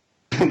have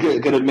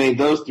made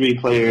those three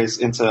players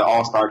into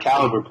all-star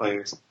caliber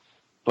players.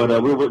 But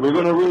we're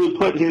going to really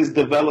put his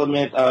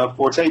development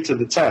forte to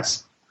the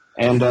test.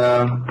 And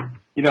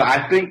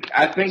I think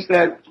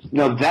that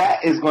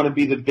that is going to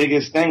be the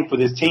biggest thing for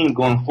this team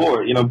going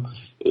forward.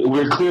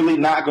 We're clearly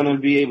not going to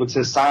be able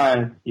to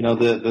sign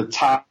the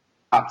top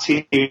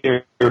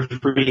tier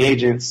free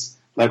agents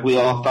like we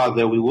all thought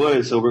that we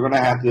would. So we're going to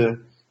have to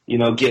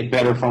get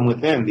better from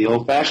within the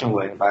old-fashioned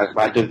way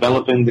by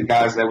developing the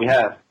guys that we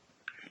have.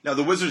 Now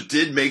the Wizards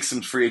did make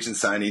some free agent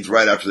signings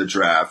right after the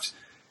draft.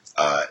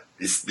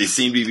 They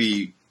seem to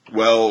be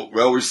well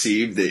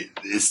received.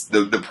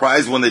 The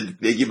prize one that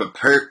they give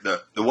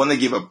the one they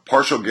gave a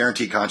partial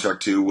guarantee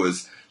contract to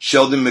was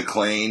Sheldon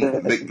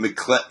McClellan,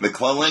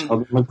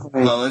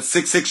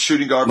 6'6"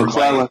 shooting guard from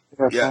Miami.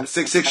 Yeah,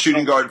 6'6"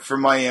 shooting guard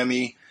from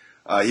Miami.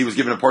 He was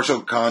given a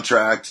partial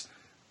contract.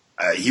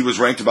 He was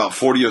ranked about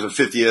 40th or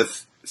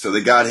 50th, so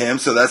they got him.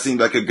 So that seemed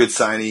like a good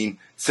signing.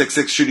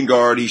 6'6" shooting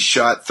guard. He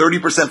shot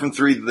 30% from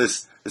three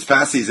this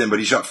past season, but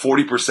he shot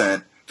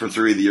 40% from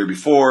three the year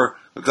before.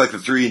 Looks like the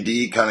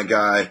 3-and-D kind of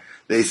guy.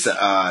 They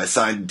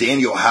signed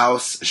Daniel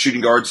House,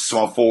 shooting guard,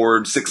 small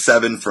forward,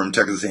 6'7" from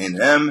Texas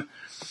A&M.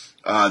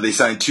 They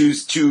signed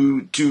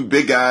two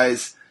big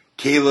guys,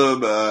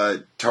 Caleb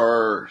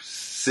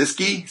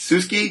Tarsiski,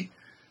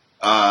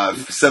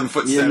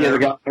 7-foot center. Yeah, the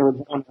guy from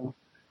Arizona.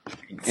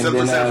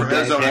 7-foot center from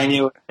Arizona.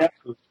 Daniel.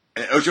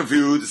 And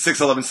Ochofu, the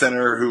 6'11"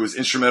 center who was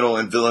instrumental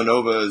in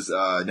Villanova's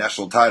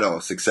national title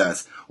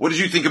success. What did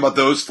you think about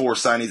those four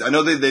signings? I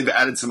know they've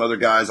added some other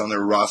guys on their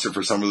roster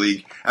for Summer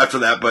League after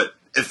that, but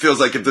it feels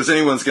like if there's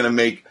anyone that's going to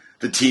make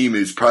the team,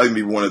 it's probably going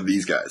to be one of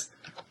these guys.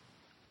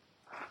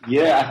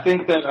 Yeah, I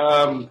think that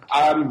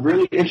I'm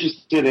really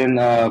interested in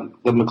the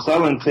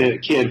McClellan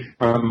kid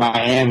from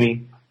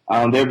Miami.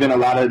 There have been a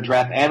lot of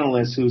draft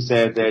analysts who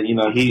said that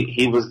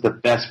he was the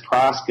best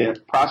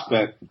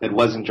prospect that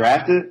wasn't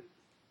drafted.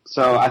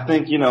 So I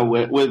think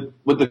with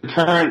the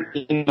current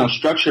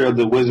structure of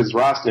the Wizards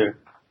roster,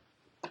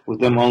 with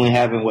them only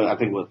having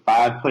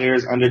 5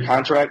 players under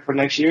contract for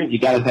next year, you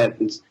got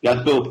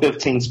to fill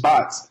 15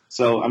 spots.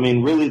 So I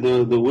mean, really,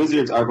 the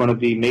Wizards are going to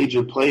be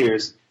major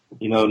players.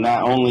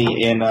 Not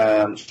only in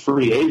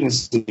free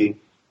agency,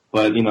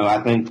 but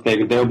I think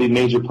there'll be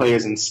major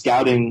players in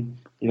scouting.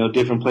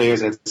 Different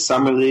players at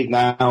Summer League,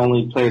 not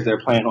only players that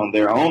are playing on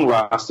their own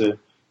roster,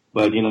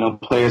 but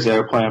players that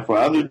are playing for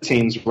other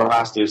teams'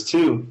 rosters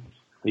too.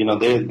 They're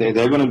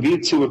going to be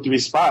 2 or 3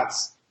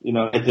 spots.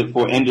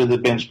 For end of the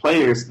bench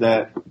players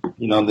that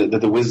that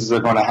the Wizards are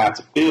going to have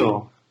to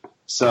fill.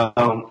 So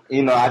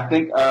I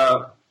think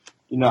I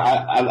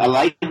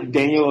like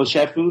Daniel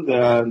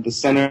Ochefu, the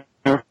center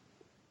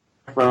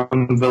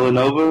from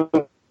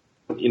Villanova.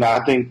 You know,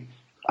 I think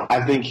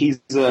he's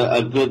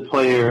a good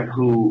player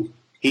who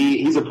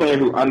he's a player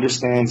who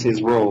understands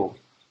his role.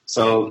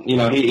 So, you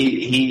know,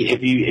 he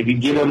if you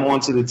get him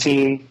onto the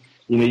team,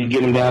 you know, you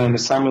get him down in the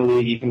summer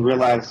league, you can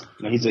realize,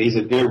 you know, he's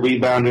a good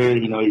rebounder.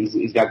 You know,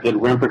 he's got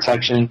good rim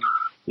protection.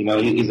 You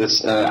know,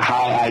 he's a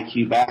high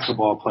IQ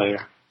basketball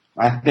player.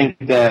 I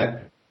think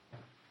that,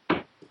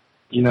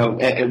 you know,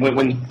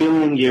 when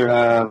filling your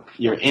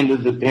end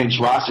of the bench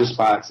roster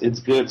spots, it's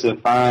good to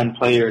find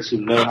players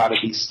who know how to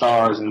be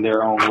stars in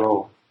their own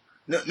role.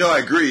 No, I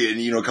agree. And,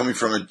 you know, coming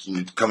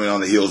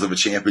on the heels of a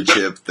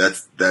championship,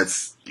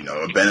 that's, you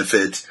know, a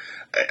benefit.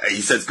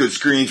 He sets good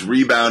screens,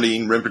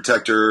 rebounding, rim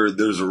protector.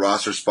 There's a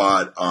roster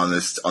spot on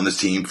this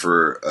team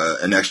for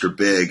an extra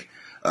big,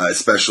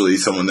 especially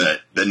someone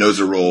that knows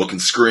their role, can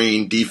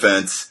screen,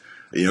 defense,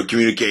 you know,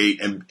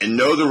 communicate and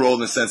know the role in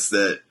the sense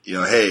that, you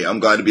know, hey, I'm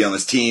glad to be on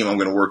this team. I'm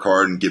going to work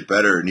hard and get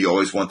better. And you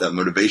always want that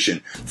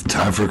motivation. It's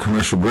time for a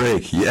commercial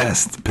break.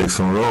 Yes, the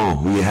Pixel and Roll.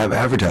 We have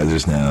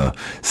advertisers now.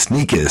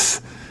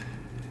 Sneakis.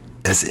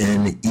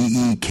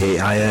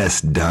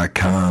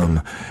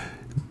 SNEEKIS.com.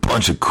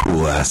 Bunch of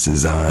cool ass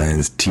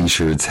designs,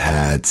 t-shirts,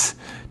 hats,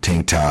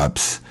 tank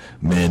tops,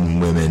 men,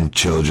 women,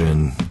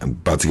 children. I'm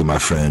about to get my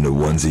friend a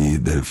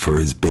onesie for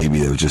his baby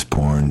that was just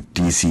born.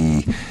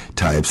 DC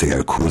types. They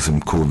got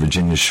some cool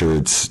Virginia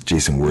shirts,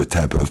 Jason Worth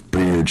type of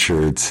beard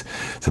shirts,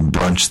 some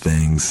brunch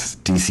things,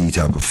 DC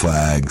type of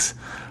flags.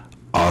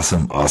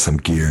 Awesome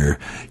gear.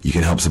 You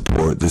can help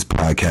support this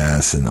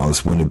podcast and all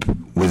this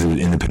Wizard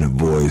independent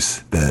voice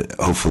that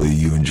hopefully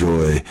you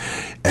enjoy.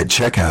 At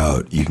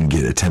checkout, you can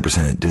get a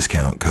 10%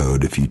 discount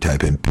code if you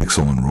type in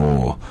Pixel and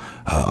Roll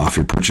off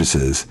your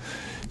purchases.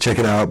 Check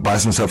it out. Buy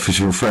some stuff for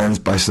your friends.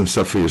 Buy some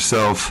stuff for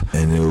yourself,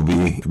 and it'll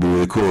be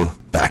really cool.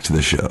 Back to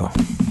the show.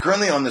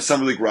 Currently on the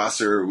Summer League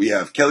roster, we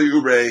have Kelly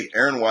Oubre,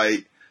 Aaron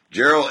White,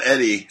 Gerald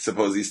Eddy.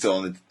 Suppose he's still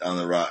on the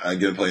going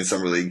to play in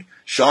Summer League.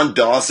 Sean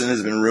Dawson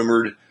has been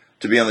rumored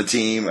to be on the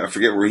team. I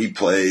forget where he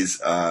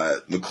plays.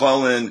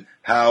 McClellan,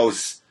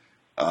 House.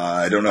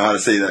 I don't know how to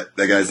say that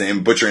guy's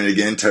name. Butchering it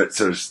again.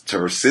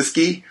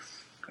 Tarsiski.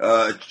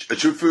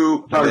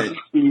 Achufu.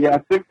 Yeah, I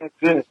think that's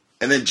it.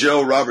 And then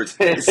Joe Roberts.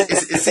 It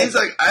seems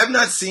like I have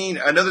not seen.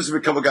 I know there's been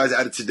a couple guys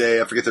added today.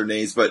 I forget their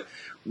names, but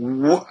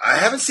I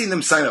haven't seen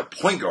them sign up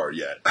point guard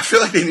yet. I feel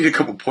like they need a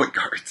couple point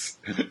guards.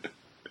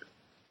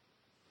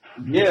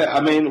 Yeah,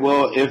 I mean,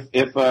 well, if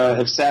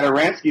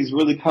Satoransky's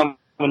really coming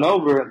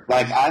over,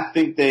 like I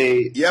think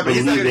they. Yeah, but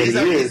he's not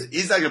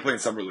going to play in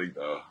Summer League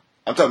though.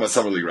 I'm talking about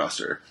Summer League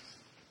roster.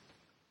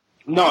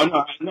 No,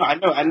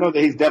 I know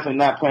that he's definitely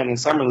not playing in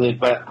Summer League,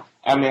 but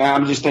I mean,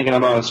 I'm just thinking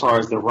about as far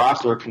as the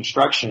roster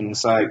construction.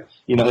 It's like,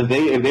 you know, if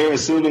they're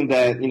assuming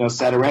that, you know,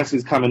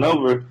 Satoransky's coming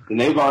over, then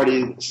they've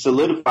already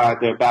solidified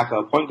their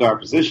backup point guard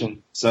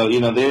position. So, you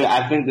know,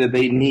 I think that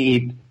they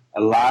need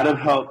a lot of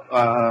help.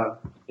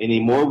 They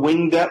need more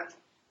wing depth,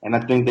 and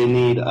I think they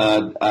need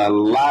a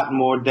lot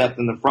more depth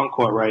in the front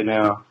court right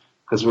now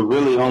because we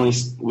really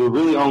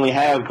only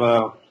have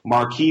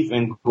Markieff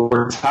and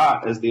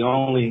Gortat as the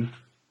only,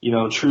 you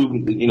know,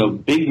 true, you know,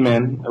 big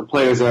men or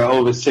players that are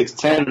over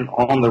 6'10"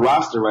 on the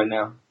roster right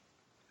now.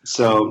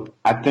 So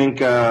I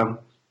think, you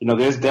know,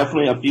 there's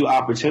definitely a few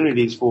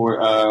opportunities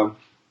for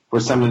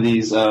some of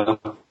these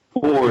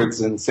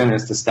forwards and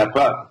centers to step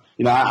up.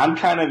 You know, I'm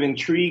kind of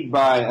intrigued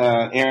by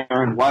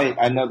Aaron White.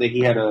 I know that he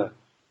had a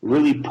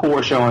really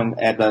poor showing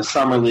at the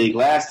Summer League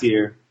last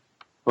year,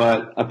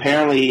 but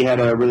apparently he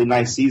had a really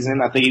nice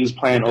season. I think he was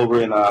playing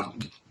over in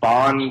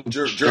Bonn,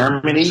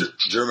 Germany.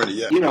 Germany,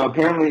 yeah. You know,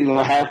 apparently, you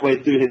know,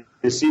 halfway through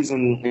his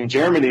season in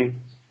Germany,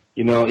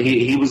 you know,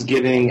 he was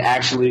getting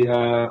actually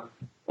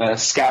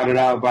scouted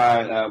out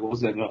by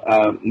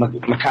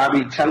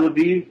Maccabi Tel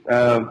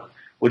Aviv,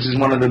 which is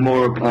one of the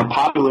more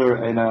popular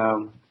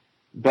and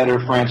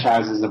better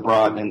franchises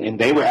abroad, and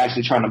they were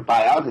actually trying to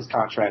buy out his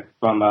contract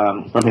from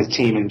his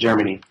team in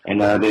Germany,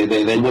 and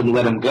they wouldn't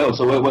let him go.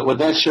 So what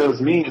that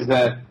shows me is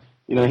that,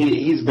 you know,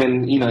 he's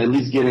been, you know, at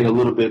least getting a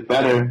little bit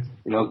better,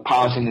 you know,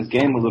 polishing his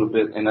game a little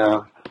bit, and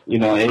you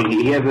know,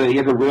 he has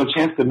a real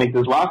chance to make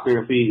this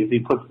roster if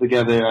he puts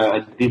together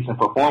a decent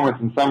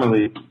performance in Summer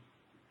League.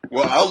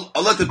 Well,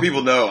 I'll let the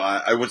people know.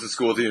 I went to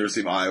school at the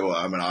University of Iowa.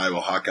 I'm an Iowa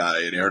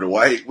Hawkeye, and Aaron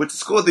White went to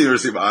school at the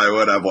University of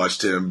Iowa, and I've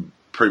watched him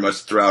pretty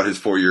much throughout his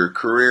 4-year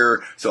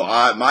career. So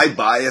my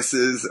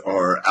biases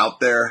are out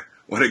there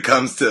when it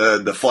comes to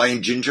the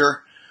Flying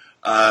Ginger.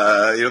 You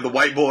know, the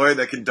white boy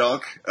that can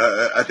dunk.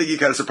 I think he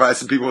kind of surprised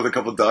some people with a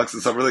couple of dunks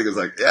in Summer League. It was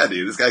like, yeah,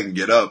 dude, this guy can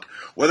get up.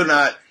 Whether or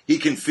not he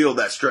can fill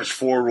that stretch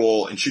 4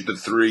 role and shoot the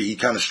 3, he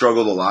kind of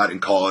struggled a lot in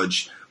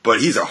college. But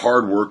he's a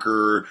hard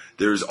worker.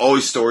 There's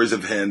always stories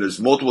of him. There's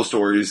multiple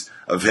stories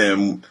of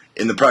him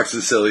in the practice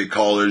facility at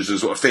college.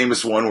 There's a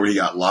famous one where he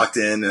got locked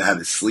in and had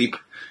to sleep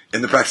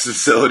in the practice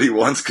facility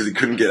once because he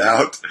couldn't get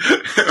out,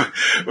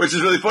 which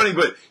is really funny.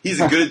 But he's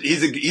a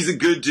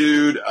good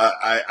dude.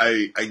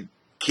 I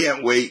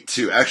can't wait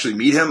to actually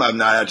meet him. I've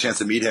not had a chance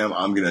to meet him.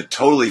 I'm gonna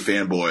totally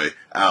fanboy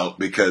out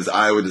because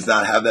Iowa does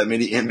not have that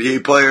many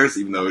NBA players,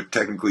 even though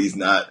technically he's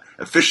not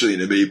officially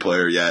an NBA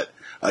player yet.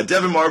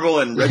 Devin Marble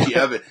and Reggie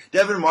Evans.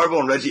 Devin Marble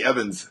and Reggie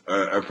Evans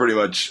are pretty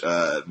much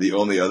the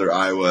only other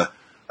Iowa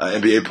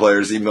NBA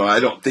players, even though I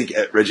don't think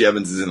Reggie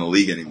Evans is in the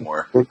league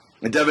anymore.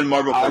 And Devin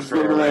Marble plays for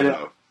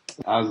Orlando.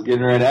 I was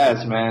getting ready to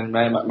ask, man.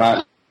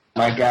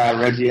 My guy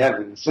Reggie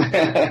Evans.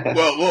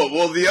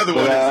 well,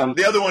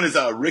 the other one is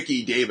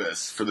Ricky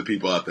Davis for the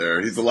people out there.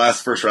 He's the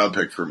last first round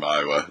pick from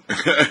Iowa.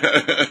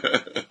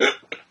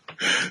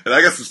 And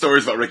I got some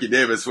stories about Ricky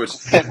Davis, which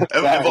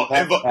involve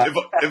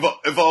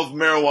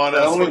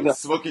marijuana,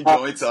 smoking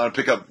joints on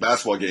pickup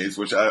basketball games,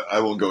 which I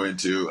won't go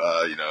into,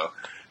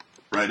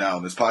 right now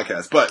on this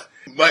podcast. But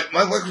my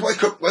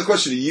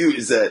question to you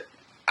is that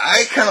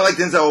I kind of like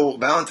Denzel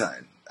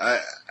Valentine.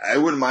 I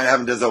wouldn't mind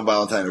having Denzel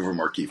Valentine over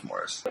Markieff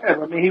Morris.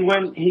 Yeah, I mean, he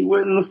went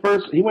in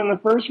the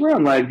first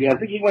round. Like, I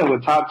think he went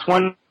with top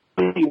 20.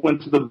 He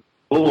went to the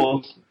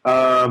Bulls.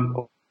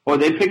 Or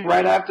they picked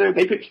right after.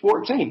 They picked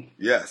 14.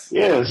 Yes.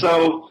 Yeah.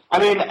 So I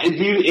mean,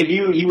 if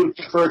you would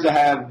prefer to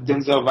have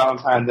Denzel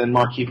Valentine than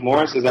Markieff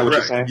Morris, is that what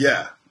you're saying?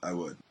 Yeah, I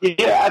would.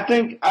 Yeah, I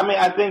think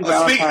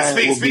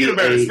Valentine. Speaking of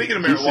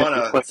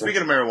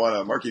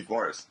marijuana, Markieff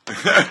Morris.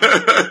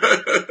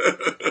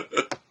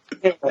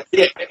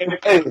 Yeah,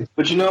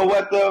 but you know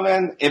what though,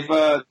 man? If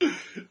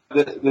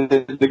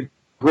the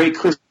great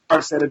Chris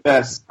Hart said it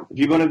best, if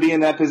you're going to be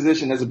in that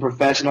position as a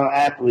professional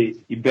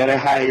athlete, you better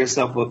hire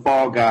yourself a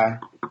fall guy.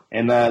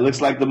 And it looks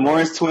like the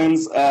Morris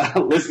twins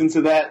listened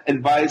to that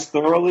advice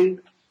thoroughly.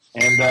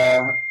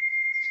 And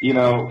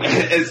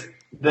it's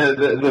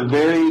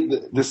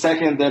the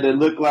second that it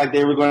looked like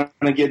they were going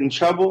to get in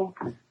trouble,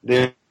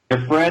 their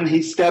friend,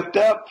 he stepped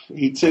up,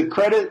 he took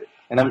credit.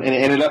 And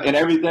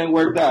everything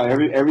worked out.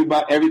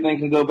 Everything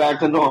can go back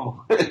to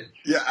normal.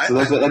 Yeah, so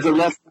that's a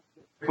lesson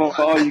for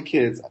all you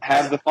kids.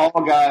 Have the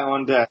fall guy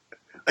on deck.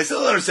 I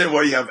still don't understand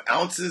why you have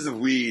ounces of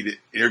weed and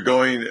you're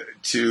going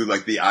to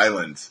like the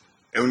islands,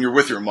 and when you're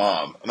with your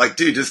mom, I'm like,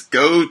 dude, just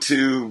go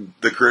to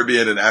the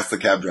Caribbean and ask the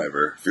cab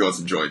driver if you want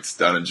some joints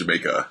down in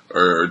Jamaica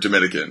or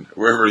Dominican,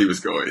 wherever he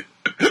was going.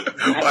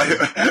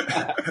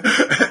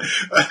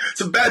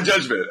 It's a bad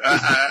judgment.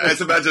 It's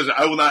a bad judgment.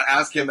 I will not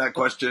ask him that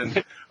question.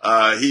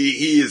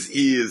 He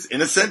is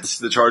innocent.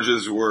 The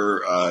charges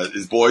were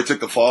his boy took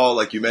the fall,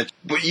 like you mentioned.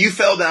 But you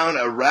fell down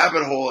a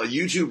rabbit hole, a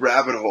YouTube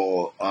rabbit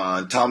hole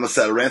on Thomas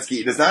Satoransky.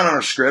 It is not on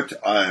our script.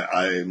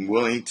 I'm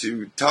willing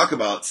to talk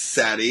about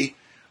Sati.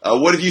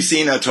 What have you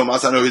seen,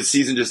 Tomas? I know his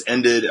season just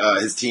ended.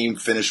 His team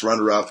finished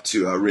runner-up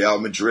to Real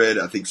Madrid,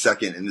 I think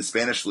second in the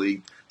Spanish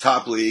league,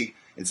 top league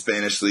in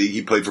Spanish league.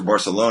 He played for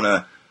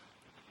Barcelona.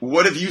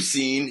 What have you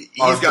seen?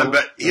 He's gotten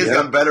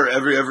better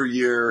every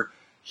year.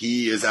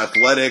 He is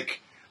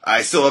athletic.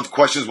 I still have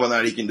questions whether or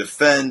not he can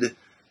defend,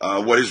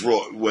 what his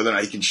role, whether or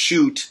not he can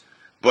shoot.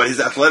 But his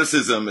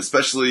athleticism,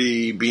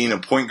 especially being a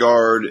point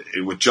guard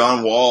with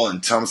John Wall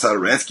and Thomas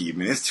Satoransky, I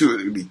mean, it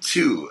would be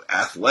two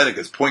athletic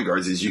as point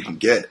guards as you can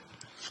get.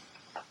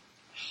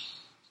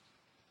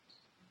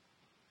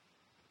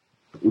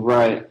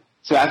 Right.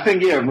 So I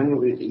think,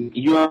 when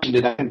you mentioned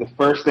it, I think the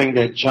first thing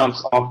that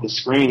jumps off the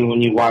screen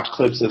when you watch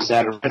clips of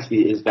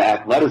Satoransky is the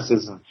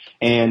athleticism.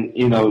 And,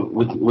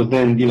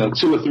 within,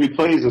 2 or 3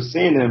 plays of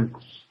seeing him,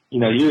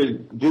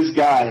 this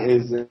guy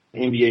is an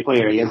NBA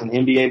player. He has an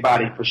NBA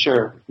body for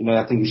sure.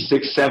 I think he's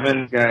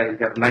 6'7". He's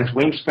got a nice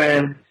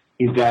wingspan.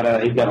 He's got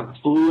a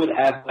fluid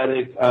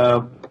athletic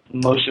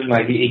motion.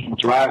 Like he can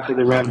drive to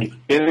the rim. He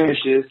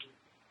finishes.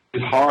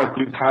 He's hard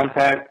through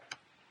contact.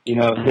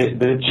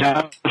 The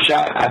jump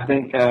shot, I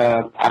think,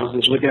 I was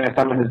just looking at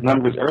some of his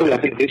numbers earlier. I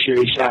think this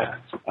year he shot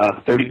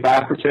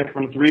 35%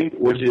 from 3,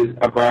 which is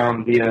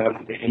around the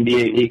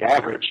NBA league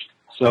average.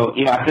 So,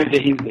 I think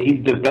that he's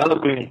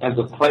developing as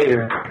a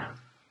player.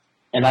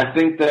 And I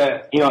think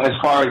that, as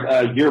far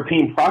as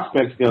European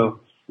prospects go,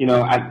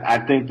 I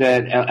think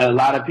that a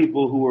lot of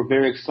people who were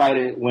very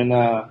excited when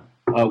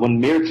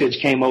Mirotic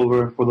came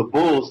over for the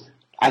Bulls,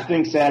 I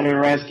think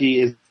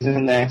Satoransky is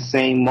in that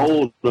same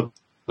mold of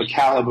the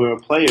caliber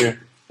of player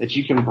that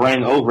you can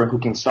bring over who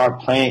can start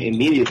playing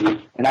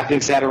immediately. And I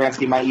think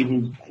Satoransky might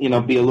even,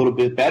 be a little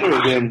bit better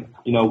than,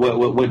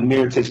 what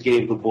Mirotic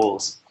gave the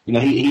Bulls.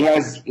 He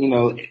has,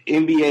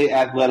 NBA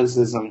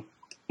athleticism,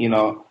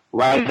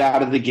 right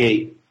out of the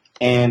gate.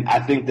 And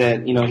I think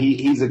that,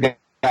 he's a guy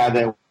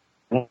that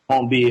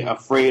won't be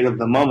afraid of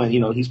the moment.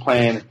 He's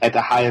playing at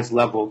the highest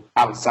level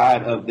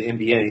outside of the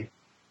NBA.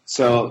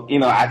 So,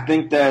 I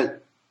think that,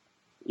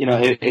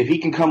 if he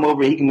can come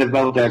over, he can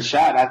develop that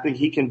shot. I think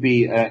he can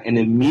be an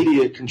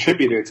immediate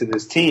contributor to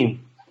this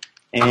team.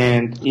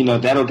 And,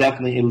 that'll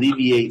definitely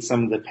alleviate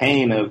some of the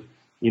pain of,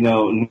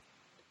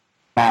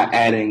 not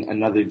adding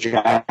another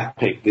draft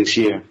pick this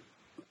year.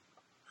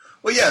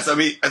 Well, yes. I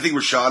mean, I think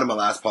Rashad in my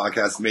last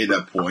podcast made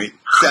that point.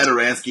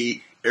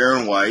 Satoransky,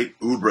 Aaron White,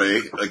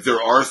 Oubre, like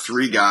there are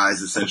 3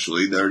 guys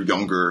essentially that are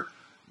younger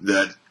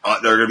that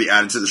are going to be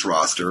added to this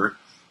roster.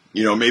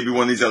 Maybe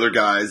one of these other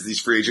guys, these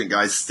free agent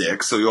guys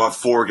stick, so you'll have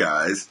 4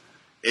 guys.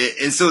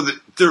 And so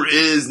there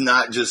is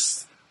not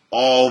just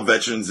all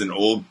veterans and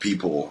old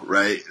people,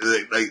 right?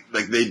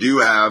 Like they do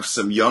have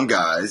some young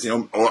guys,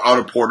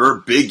 Otto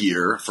Porter, big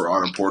year for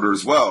Otto Porter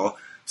as well.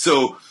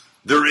 So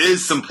there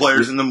is some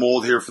players in the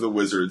mold here for the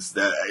Wizards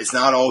that it's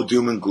not all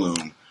doom and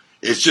gloom.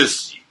 It's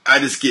just, I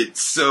just get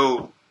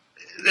so,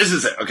 this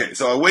is it. Okay,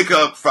 so I wake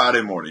up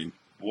Friday morning,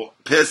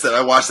 pissed that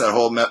I watched that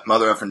whole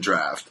mother effing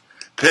draft.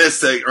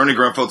 Pissed at Ernie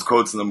Grunfeld's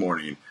quotes in the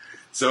morning.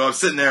 So I'm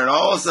sitting there, and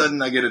all of a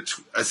sudden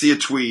I see a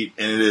tweet,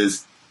 and it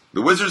is,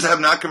 the Wizards have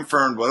not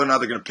confirmed whether or not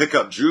they're going to pick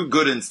up Drew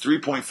Gooden's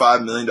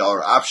 $3.5 million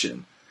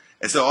option.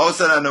 And so all of a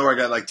sudden I know I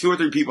got like 2 or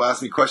 3 people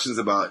asking me questions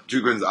about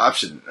Drew Gooden's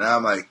option. And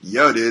I'm like,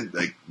 yo, dude,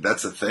 like,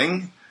 that's a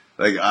thing?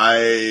 Like, I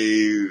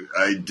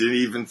didn't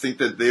even think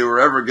that they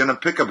were ever going to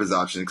pick up his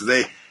option, because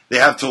they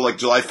have till like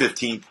July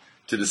 15th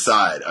to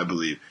decide, I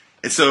believe.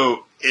 And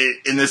so,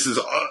 and this is,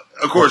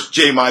 of course,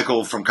 Jay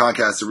Michael from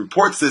Comcast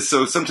reports this,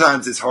 so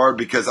sometimes it's hard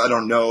because I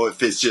don't know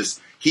if it's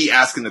just he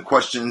asking the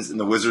questions and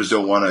the Wizards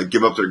don't want to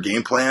give up their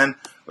game plan,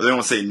 or they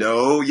don't say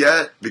no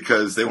yet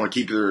because they want to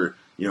keep their,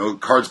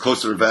 cards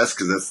close to their vest,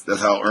 because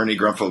that's how Ernie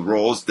Grunfeld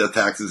rolls, death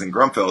taxes and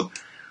Grunfeld.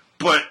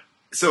 But,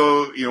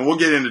 so, we'll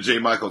get into Jay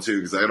Michael too,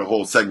 because I got a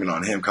whole segment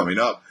on him coming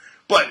up.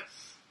 But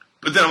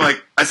then I'm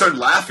like, I started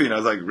laughing. I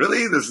was like,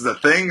 really? This is a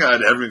thing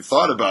I'd never even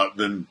thought about.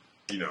 Then,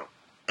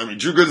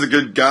 Drew Gooden's a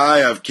good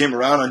guy. I've came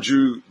around on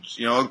Drew,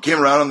 came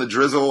around on the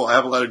drizzle. I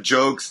have a lot of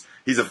jokes.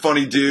 He's a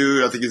funny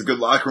dude. I think he's a good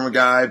locker room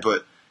guy,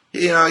 but,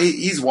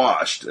 he's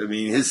washed. I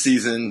mean, his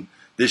season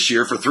this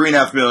year for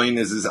 $3.5 million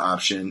is his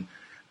option.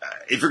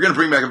 If you're going to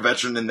bring back a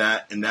veteran in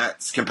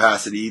that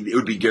capacity, it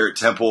would be Garrett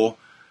Temple,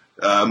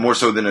 more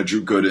so than a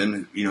Drew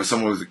Gooden.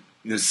 Someone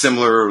with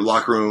similar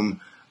locker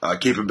room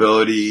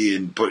capability,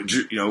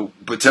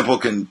 but Temple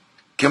can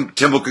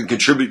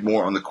contribute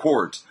more on the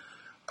court.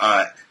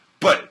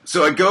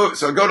 So I go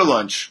to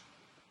lunch,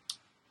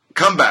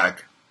 come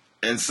back,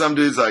 and some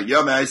dude's like,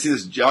 "Yo, man, I see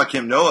this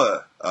Joakim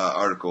Noah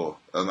article."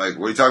 I'm like,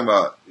 "What are you talking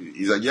about?"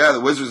 He's like, "Yeah,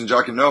 the Wizards and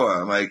Joakim Noah."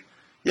 I'm like,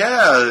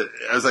 "Yeah."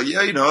 I was like,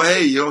 "Yeah,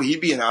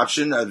 he'd be an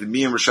option."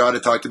 Me and Rashad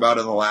had talked about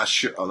it on the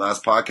last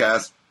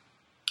podcast.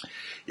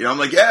 I'm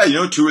like, "Yeah,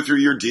 2 or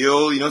 3 year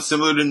deal.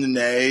 Similar to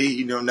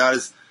Nene.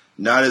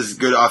 Not as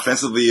good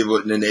offensively as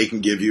what Nene can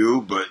give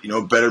you, but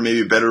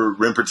maybe a better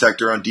rim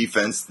protector on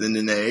defense than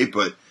Nene,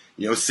 but."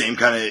 Same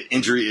kind of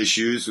injury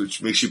issues,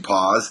 which makes you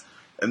pause.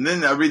 And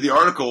then I read the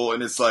article,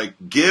 and it's like,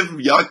 give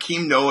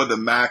Joakim Noah the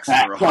max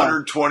for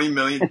 $120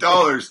 million. And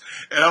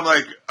I'm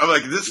like,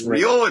 is this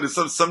real? And it's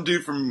some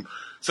dude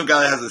some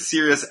guy that has a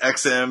Sirius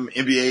XM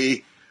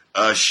NBA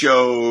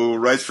show,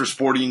 writes for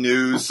Sporting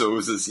News, so it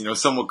was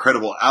this, somewhat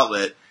credible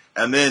outlet.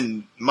 And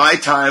then my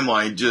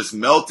timeline just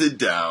melted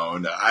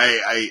down.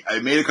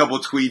 I made a couple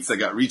of tweets that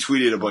got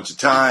retweeted a bunch of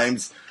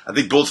times. I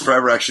think Bullets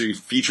Forever actually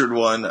featured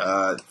one.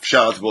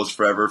 Shout out to Bullets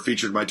Forever.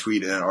 Featured my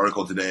tweet in an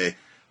article today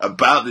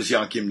about this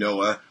Joakim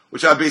Noah,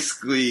 which I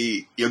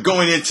basically,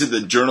 going into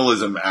the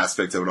journalism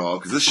aspect of it all,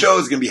 because this show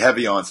is going to be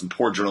heavy on some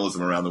poor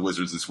journalism around the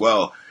Wizards as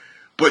well.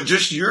 But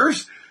just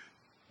yours,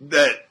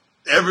 that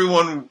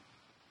everyone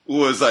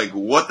was like,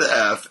 what the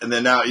F? And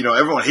then now,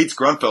 everyone hates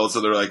Grunfeld,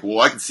 so they're like, well,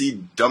 I can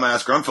see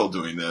dumbass Grunfeld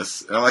doing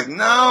this. And I'm like,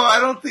 no, I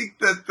don't think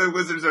that the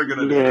Wizards are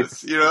going to do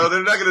this. They're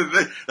not going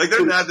to,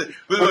 they're not,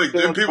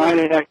 like, people,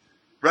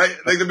 right?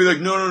 Like, they'll be like,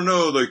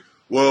 no, like,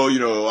 well,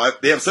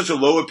 they have such a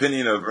low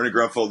opinion of Ernie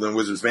Grunfeld and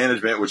Wizards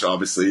management, which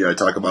obviously I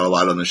talk about a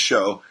lot on the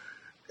show.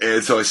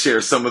 And so I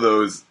share some of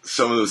those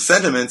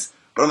sentiments,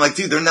 but I'm like,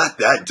 dude, they're not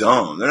that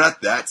dumb. They're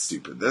not that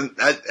stupid.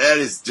 That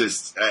is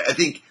just, I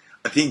think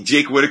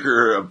Jake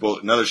Whitaker,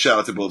 another shout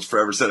out to Bullets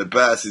Forever, said it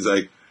best. He's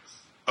like,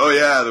 oh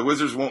yeah, the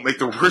Wizards won't make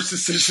the worst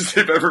decisions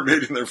they've ever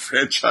made in their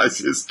franchise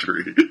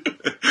history.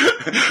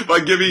 By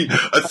giving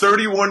a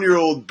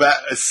 31-year-old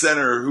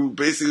center who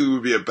basically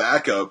would be a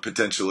backup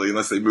potentially,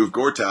 unless they move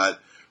Gortat,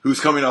 who's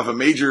coming off a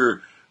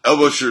major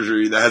elbow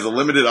surgery that has a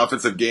limited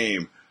offensive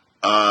game,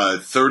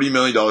 $30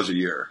 million a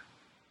year.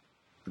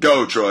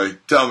 Go, Troy.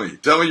 Tell me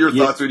your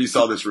thoughts when you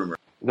saw this rumor.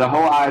 The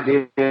whole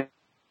idea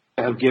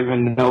of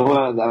giving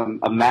Noah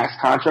a max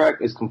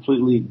contract is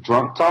completely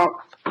drunk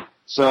talk.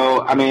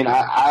 So I mean,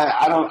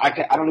 I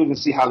don't even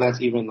see how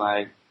that's even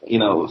like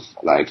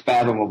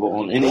fathomable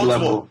on any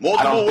level.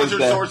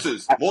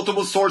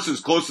 Multiple sources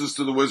closest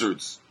to the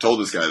Wizards told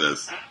this guy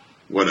this.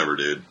 Whatever,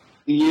 dude.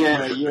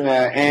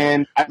 Yeah,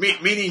 and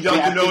meaning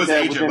Joakim Noah's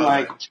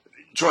agent.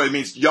 Troy, it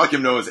means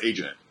Joakim Noah's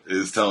agent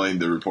is telling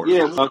the reporter.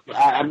 Yeah, look,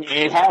 I mean,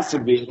 it has to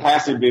be,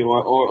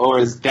 or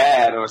his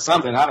dad or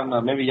something. I don't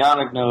know. Maybe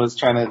Yannick Noah is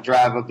trying to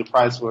drive up the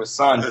price for his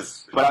son.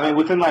 Yes. But I mean,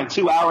 within like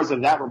 2 hours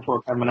of that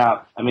report coming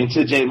out, I mean,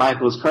 to Jay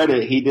Michael's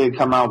credit, he did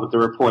come out with the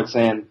report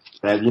saying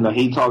that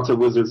he talked to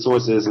Wizard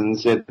sources and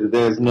said that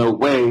there's no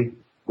way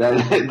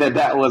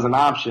that was an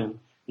option.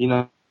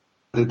 That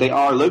they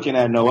are looking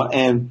at Noah,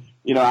 and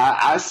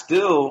I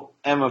still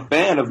am a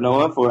fan of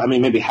Noah for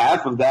maybe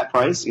half of that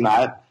price.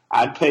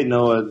 I'd pay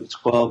Noah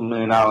 $12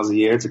 million a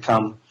year to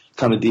come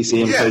to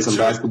DC and play some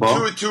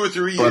basketball. 2 or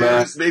 3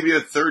 years, maybe a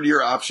third-year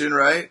option,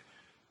 right?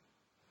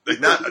 Like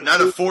not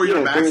a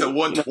 4-year max at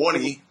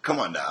 120. Come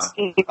on now.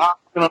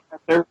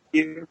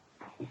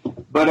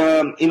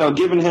 But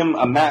giving him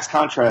a max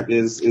contract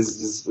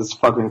is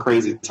fucking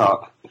crazy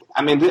talk.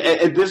 I mean,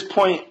 at this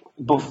point,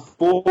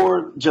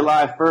 before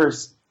July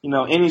 1st,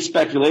 any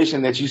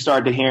speculation that you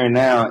start to hear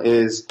now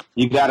is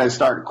you got to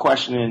start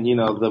questioning,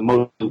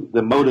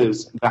 the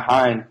motives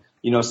behind,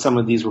 some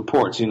of these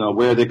reports,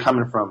 where they're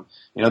coming from.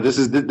 This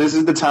is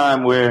the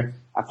time where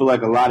I feel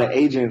like a lot of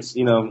agents,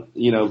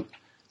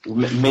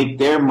 make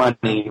their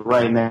money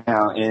right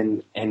now,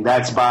 and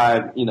that's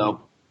by,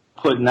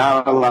 putting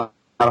out a lot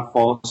of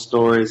false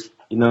stories,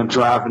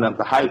 driving up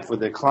the hype for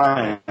their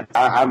client.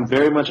 I'm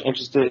very much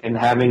interested in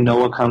having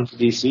Noah come to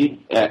DC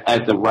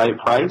at the right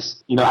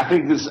price. I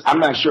think I'm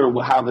not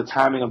sure how the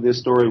timing of this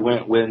story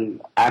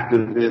went after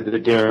the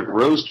Derrick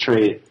Rose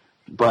trade,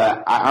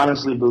 but I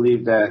honestly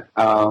believe that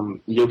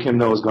Joakim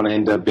Noah is going to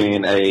end up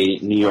being a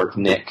New York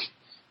Knick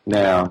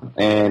now.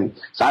 And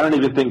so I don't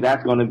even think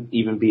that's going to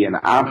even be an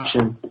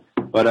option.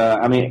 But,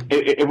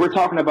 if we're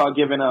talking about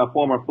giving a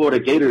former Florida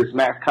Gators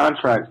max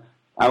contract,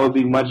 I would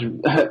be much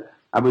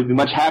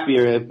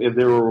happier if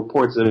there were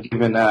reports of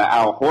giving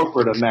Al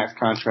Horford a max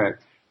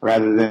contract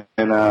rather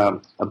than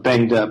a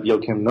banged up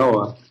Joakim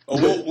Noah.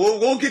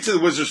 We'll get to the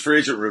Wizards free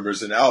agent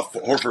rumors, and Al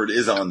Horford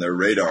is on their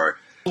radar.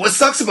 What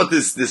sucks about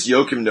this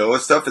Joakim Noah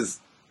stuff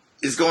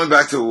is going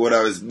back to what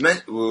I was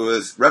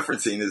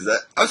referencing, is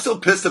that I'm still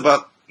pissed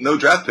about no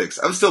draft picks.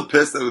 I'm still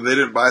pissed that they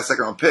didn't buy a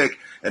second round pick,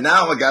 and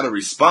now I got to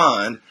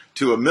respond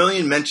to a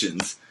million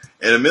mentions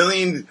and a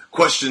million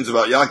questions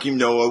about Joakim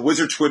Noah.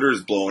 Wizard Twitter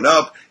is blowing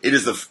up. It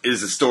is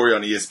a story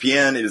on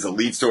ESPN. It is a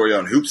lead story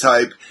on Hoops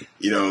Hype.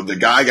 The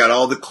guy got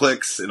all the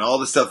clicks and all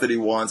the stuff that he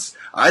wants.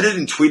 I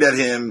didn't tweet at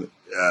him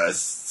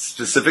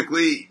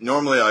specifically.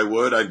 Normally I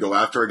would. I'd go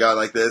after a guy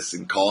like this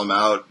and call him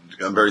out.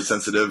 I'm very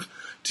sensitive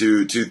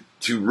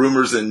to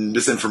rumors and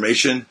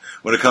misinformation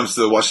when it comes to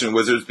the Washington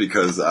Wizards,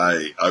 because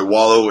I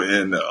wallow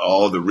in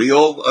all the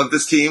real of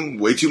this team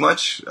way too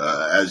much.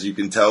 As you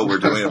can tell, we're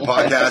doing a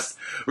podcast.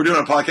 We're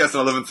doing a podcast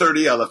at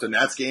 11:30. I left a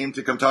Nats game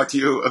to come talk to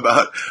you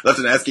about. Left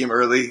a Nats game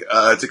early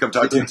to come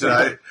talk to you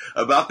tonight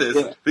about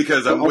this,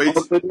 because I'm way.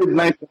 It's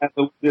nice to have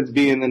the Wizards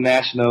be in the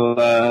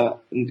national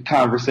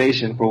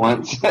conversation for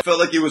once. I felt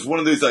like it was one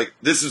of those, like,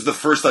 this is the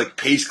first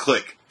page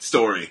click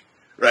story.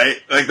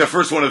 Right? Like the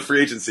first one of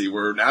free agency,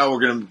 where now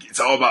it's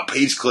all about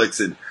page clicks,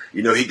 and,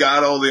 he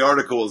got all the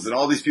articles and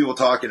all these people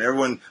talking.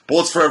 Everyone,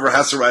 Bullets Forever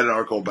has to write an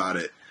article about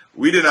it.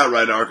 We did not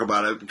write an article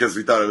about it because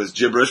we thought it was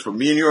gibberish, but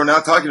me and you are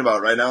now talking about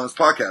it right now on this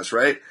podcast,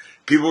 right?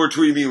 People were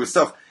tweeting me with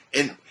stuff.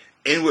 And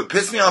what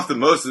pissed me off the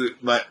most,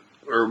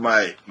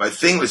 my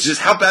thing was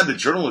just how bad the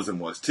journalism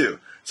was too.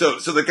 So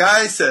the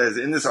guy says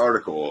in this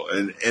article,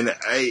 and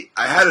I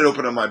had it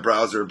open on my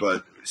browser,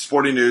 but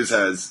Sporting News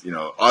has,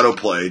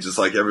 autoplay just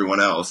like everyone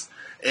else.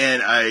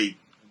 And I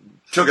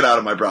took it out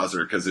of my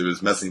browser because it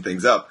was messing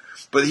things up.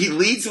 But he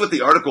leads with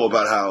the article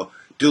about how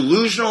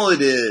delusional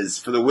it is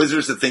for the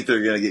Wizards to think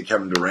they're going to get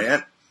Kevin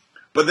Durant.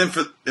 But then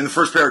in the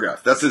first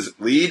paragraph, that's his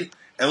lead,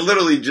 and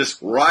literally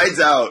just rides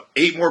out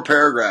 8 more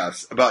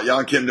paragraphs about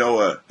Joakim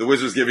Noah, the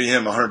Wizards giving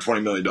him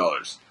 $120 million.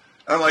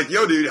 I'm like,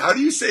 yo, dude, how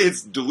do you say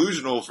it's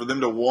delusional for them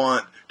to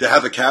want to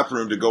have a cap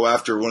room to go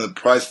after one of the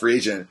prize free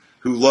agent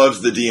who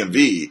loves the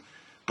DMV,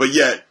 but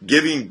yet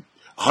giving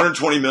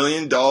 $120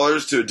 million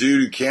to a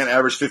dude who can't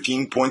average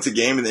 15 points a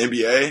game in the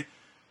NBA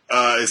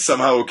is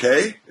somehow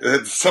okay?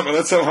 That's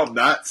somehow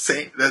not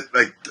sane.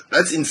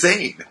 That's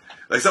insane.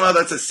 Like, somehow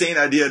that's a sane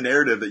idea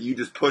narrative that you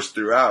just push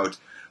throughout,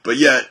 but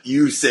yet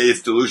you say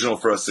it's delusional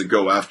for us to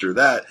go after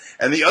that.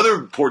 And the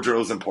other poor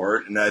journalism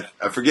part, and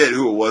I forget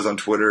who it was on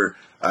Twitter,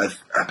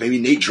 maybe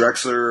Nate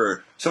Drexler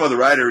or some other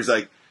writer, is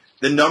like,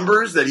 the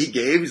numbers that he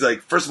gave, he's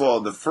like, first of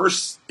all,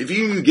 if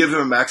you give him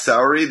a max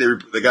salary,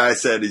 the guy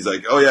said, he's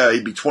like, oh yeah,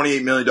 he'd be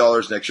 $28 million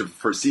next year for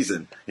first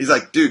season. He's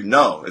like, dude,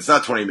 no, it's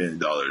not $20 million.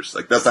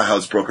 Like, that's not how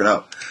it's broken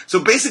up. So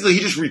basically, he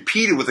just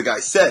repeated what the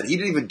guy said. He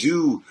didn't even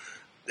do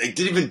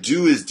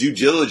his due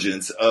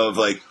diligence of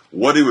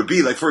what it would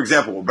be. Like, for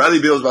example,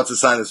 Bradley Beal is about to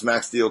sign this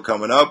max deal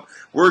coming up.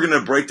 We're going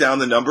to break down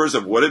the numbers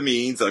of what it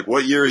means, like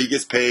what year he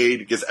gets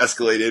paid, gets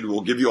escalated.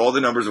 We'll give you all the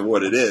numbers of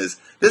what it is.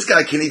 This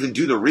guy can't even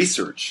do the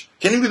research.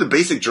 Can't even do the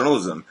basic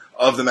journalism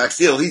of the max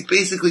deal. He's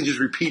basically just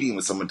repeating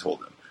what someone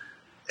told him.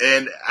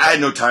 And I had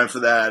no time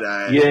for that.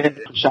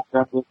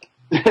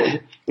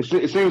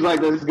 It seems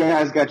like this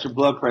guy's got your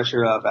blood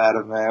pressure up,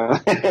 Adam,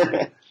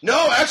 man.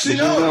 No, actually,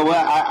 no. You know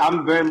what?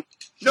 I'm very...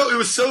 No, it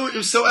was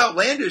so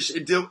outlandish.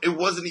 It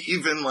wasn't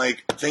even a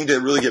thing to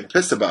really get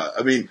pissed about.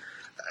 I mean,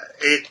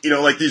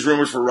 like these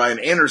rumors for Ryan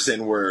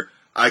Anderson, where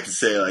I could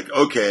say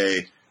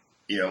okay,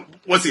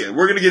 once again,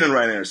 we're going to get in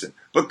Ryan Anderson,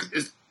 but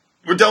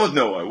we're done with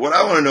Noah. What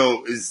I want to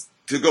know is,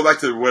 to go back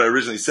to what I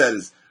originally said,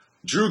 is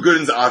Drew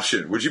Gooden's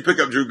option. Would you pick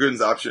up Drew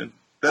Gooden's option?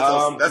 That's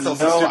also no,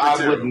 stupid I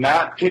too. would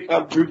not pick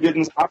up Drew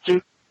Gooden's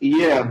option.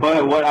 Yeah,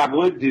 but what I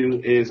would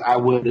do is I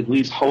would at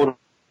least hold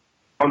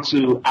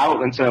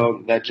out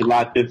until that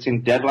July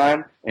 15th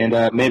deadline, and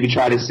maybe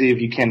try to see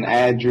if you can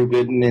add Drew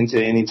Gooden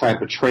into any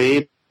type of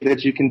trade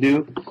that you can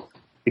do.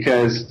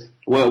 Because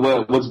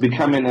what's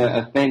becoming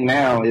a thing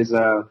now is,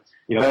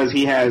 because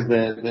he has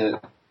the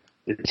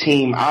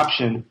team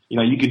option,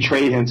 you could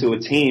trade him to a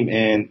team,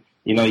 and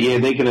Yeah,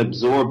 they could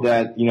absorb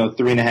that,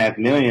 $3.5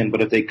 million,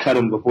 but if they cut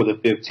him before the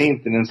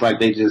 15th, then it's like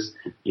they just,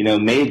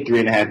 made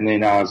 $3.5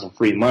 million in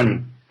free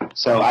money.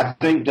 So I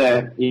think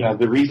that,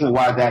 the reason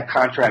why that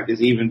contract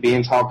is even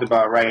being talked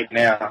about right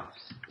now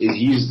is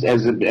used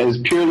as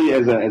purely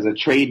as a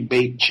trade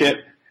bait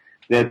chip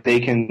that they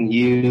can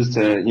use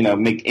to,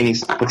 make any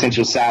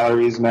potential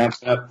salaries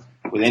match up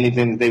with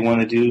anything that they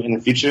want to do in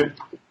the future.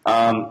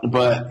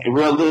 But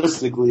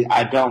realistically,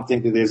 I don't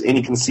think that there's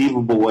any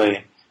conceivable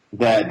way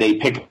that they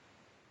pick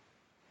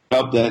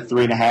up that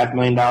 $3.5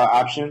 million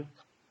option.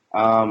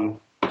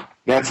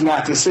 That's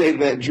not to say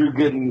that Drew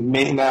Gooden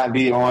may not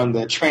be on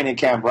the training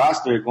camp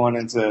roster going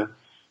into,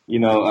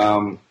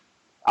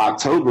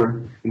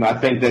 October. I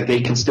think that they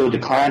can still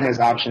decline his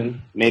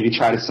option, maybe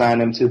try to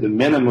sign him to the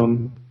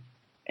minimum,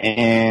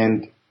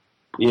 and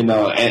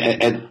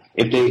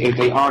if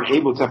they aren't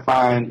able to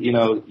find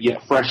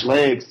fresh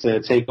legs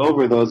to take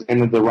over those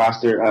end of the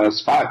roster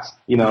spots,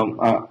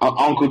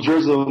 Uncle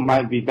Drizzle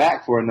might be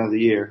back for another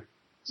year.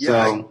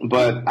 So,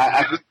 but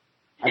I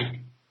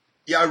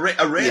read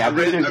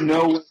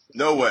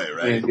no way,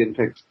 right? Getting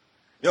picked.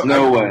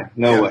 No way.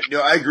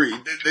 I agree.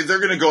 They're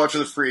going to go after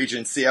the free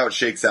agent, see how it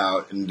shakes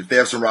out, and if they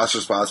have some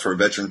roster spots for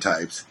veteran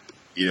types,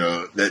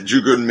 that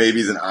Drew Gooden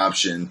maybe is an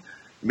option.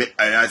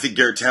 I think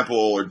Garrett Temple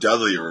or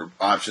Dudley are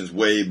options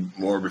way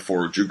more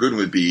before Drew Gooden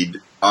would be.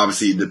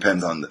 Obviously, it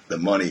depends on the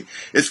money.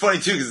 It's funny,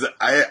 too, because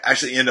I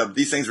actually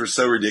these things were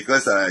so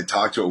ridiculous that I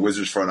talked to a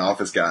Wizards front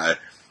office guy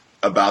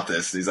about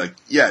this, and he's like,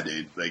 "Yeah,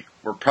 dude,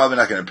 we're probably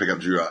not going to pick up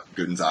Drew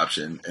Gooden's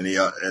option." And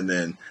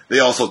then they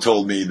also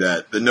told me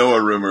that the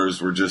Noah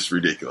rumors were just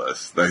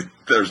ridiculous.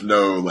 There's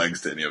no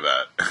legs to any of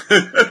that.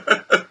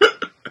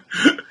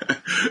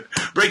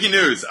 Breaking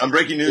news! I'm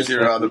breaking news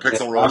here on the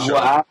Pixel and Roll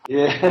Show.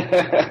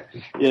 Yeah,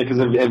 because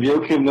if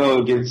Joakim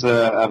Noah gets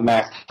a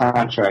max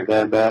contract,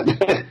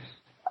 that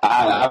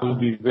I would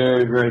be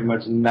very, very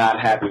much not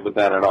happy with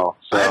that at all.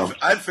 So,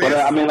 I had fans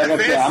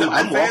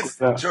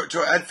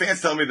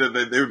tell me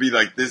that they would be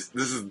like, this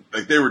is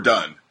like they were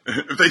done.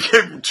 If they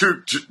gave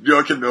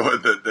Joakim Noah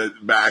the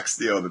max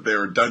deal, that they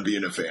were done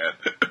being a fan.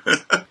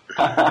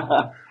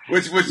 I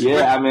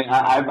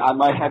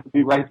might have to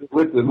be right there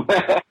with them.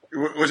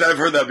 Which I've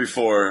heard that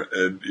before,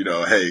 and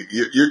hey,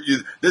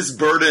 you this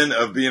burden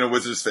of being a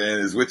Wizards fan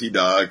is with you,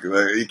 dog.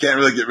 You can't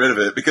really get rid of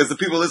it because the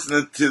people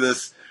listening to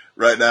this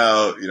right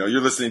now, you're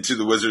listening to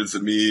the Wizards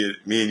and me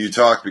and you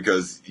talk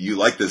because you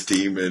like this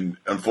team, and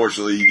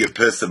unfortunately, you get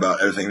pissed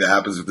about everything that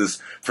happens with this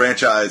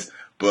franchise.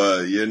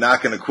 But you're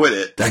not going to quit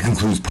it. That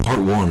concludes part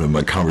 1 of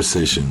my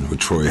conversation with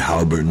Troy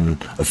Halliburton,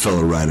 a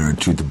fellow writer at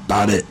Truth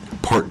About It.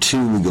 Part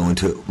 2, we go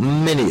into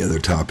many other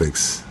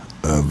topics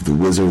of the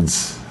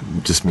Wizards,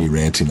 just me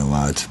ranting a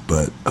lot,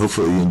 but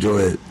hopefully you enjoy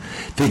it.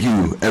 Thank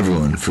you,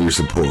 everyone, for your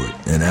support.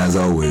 And as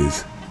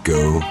always,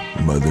 go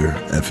Mother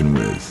effing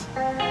Wiz.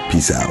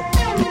 Peace out.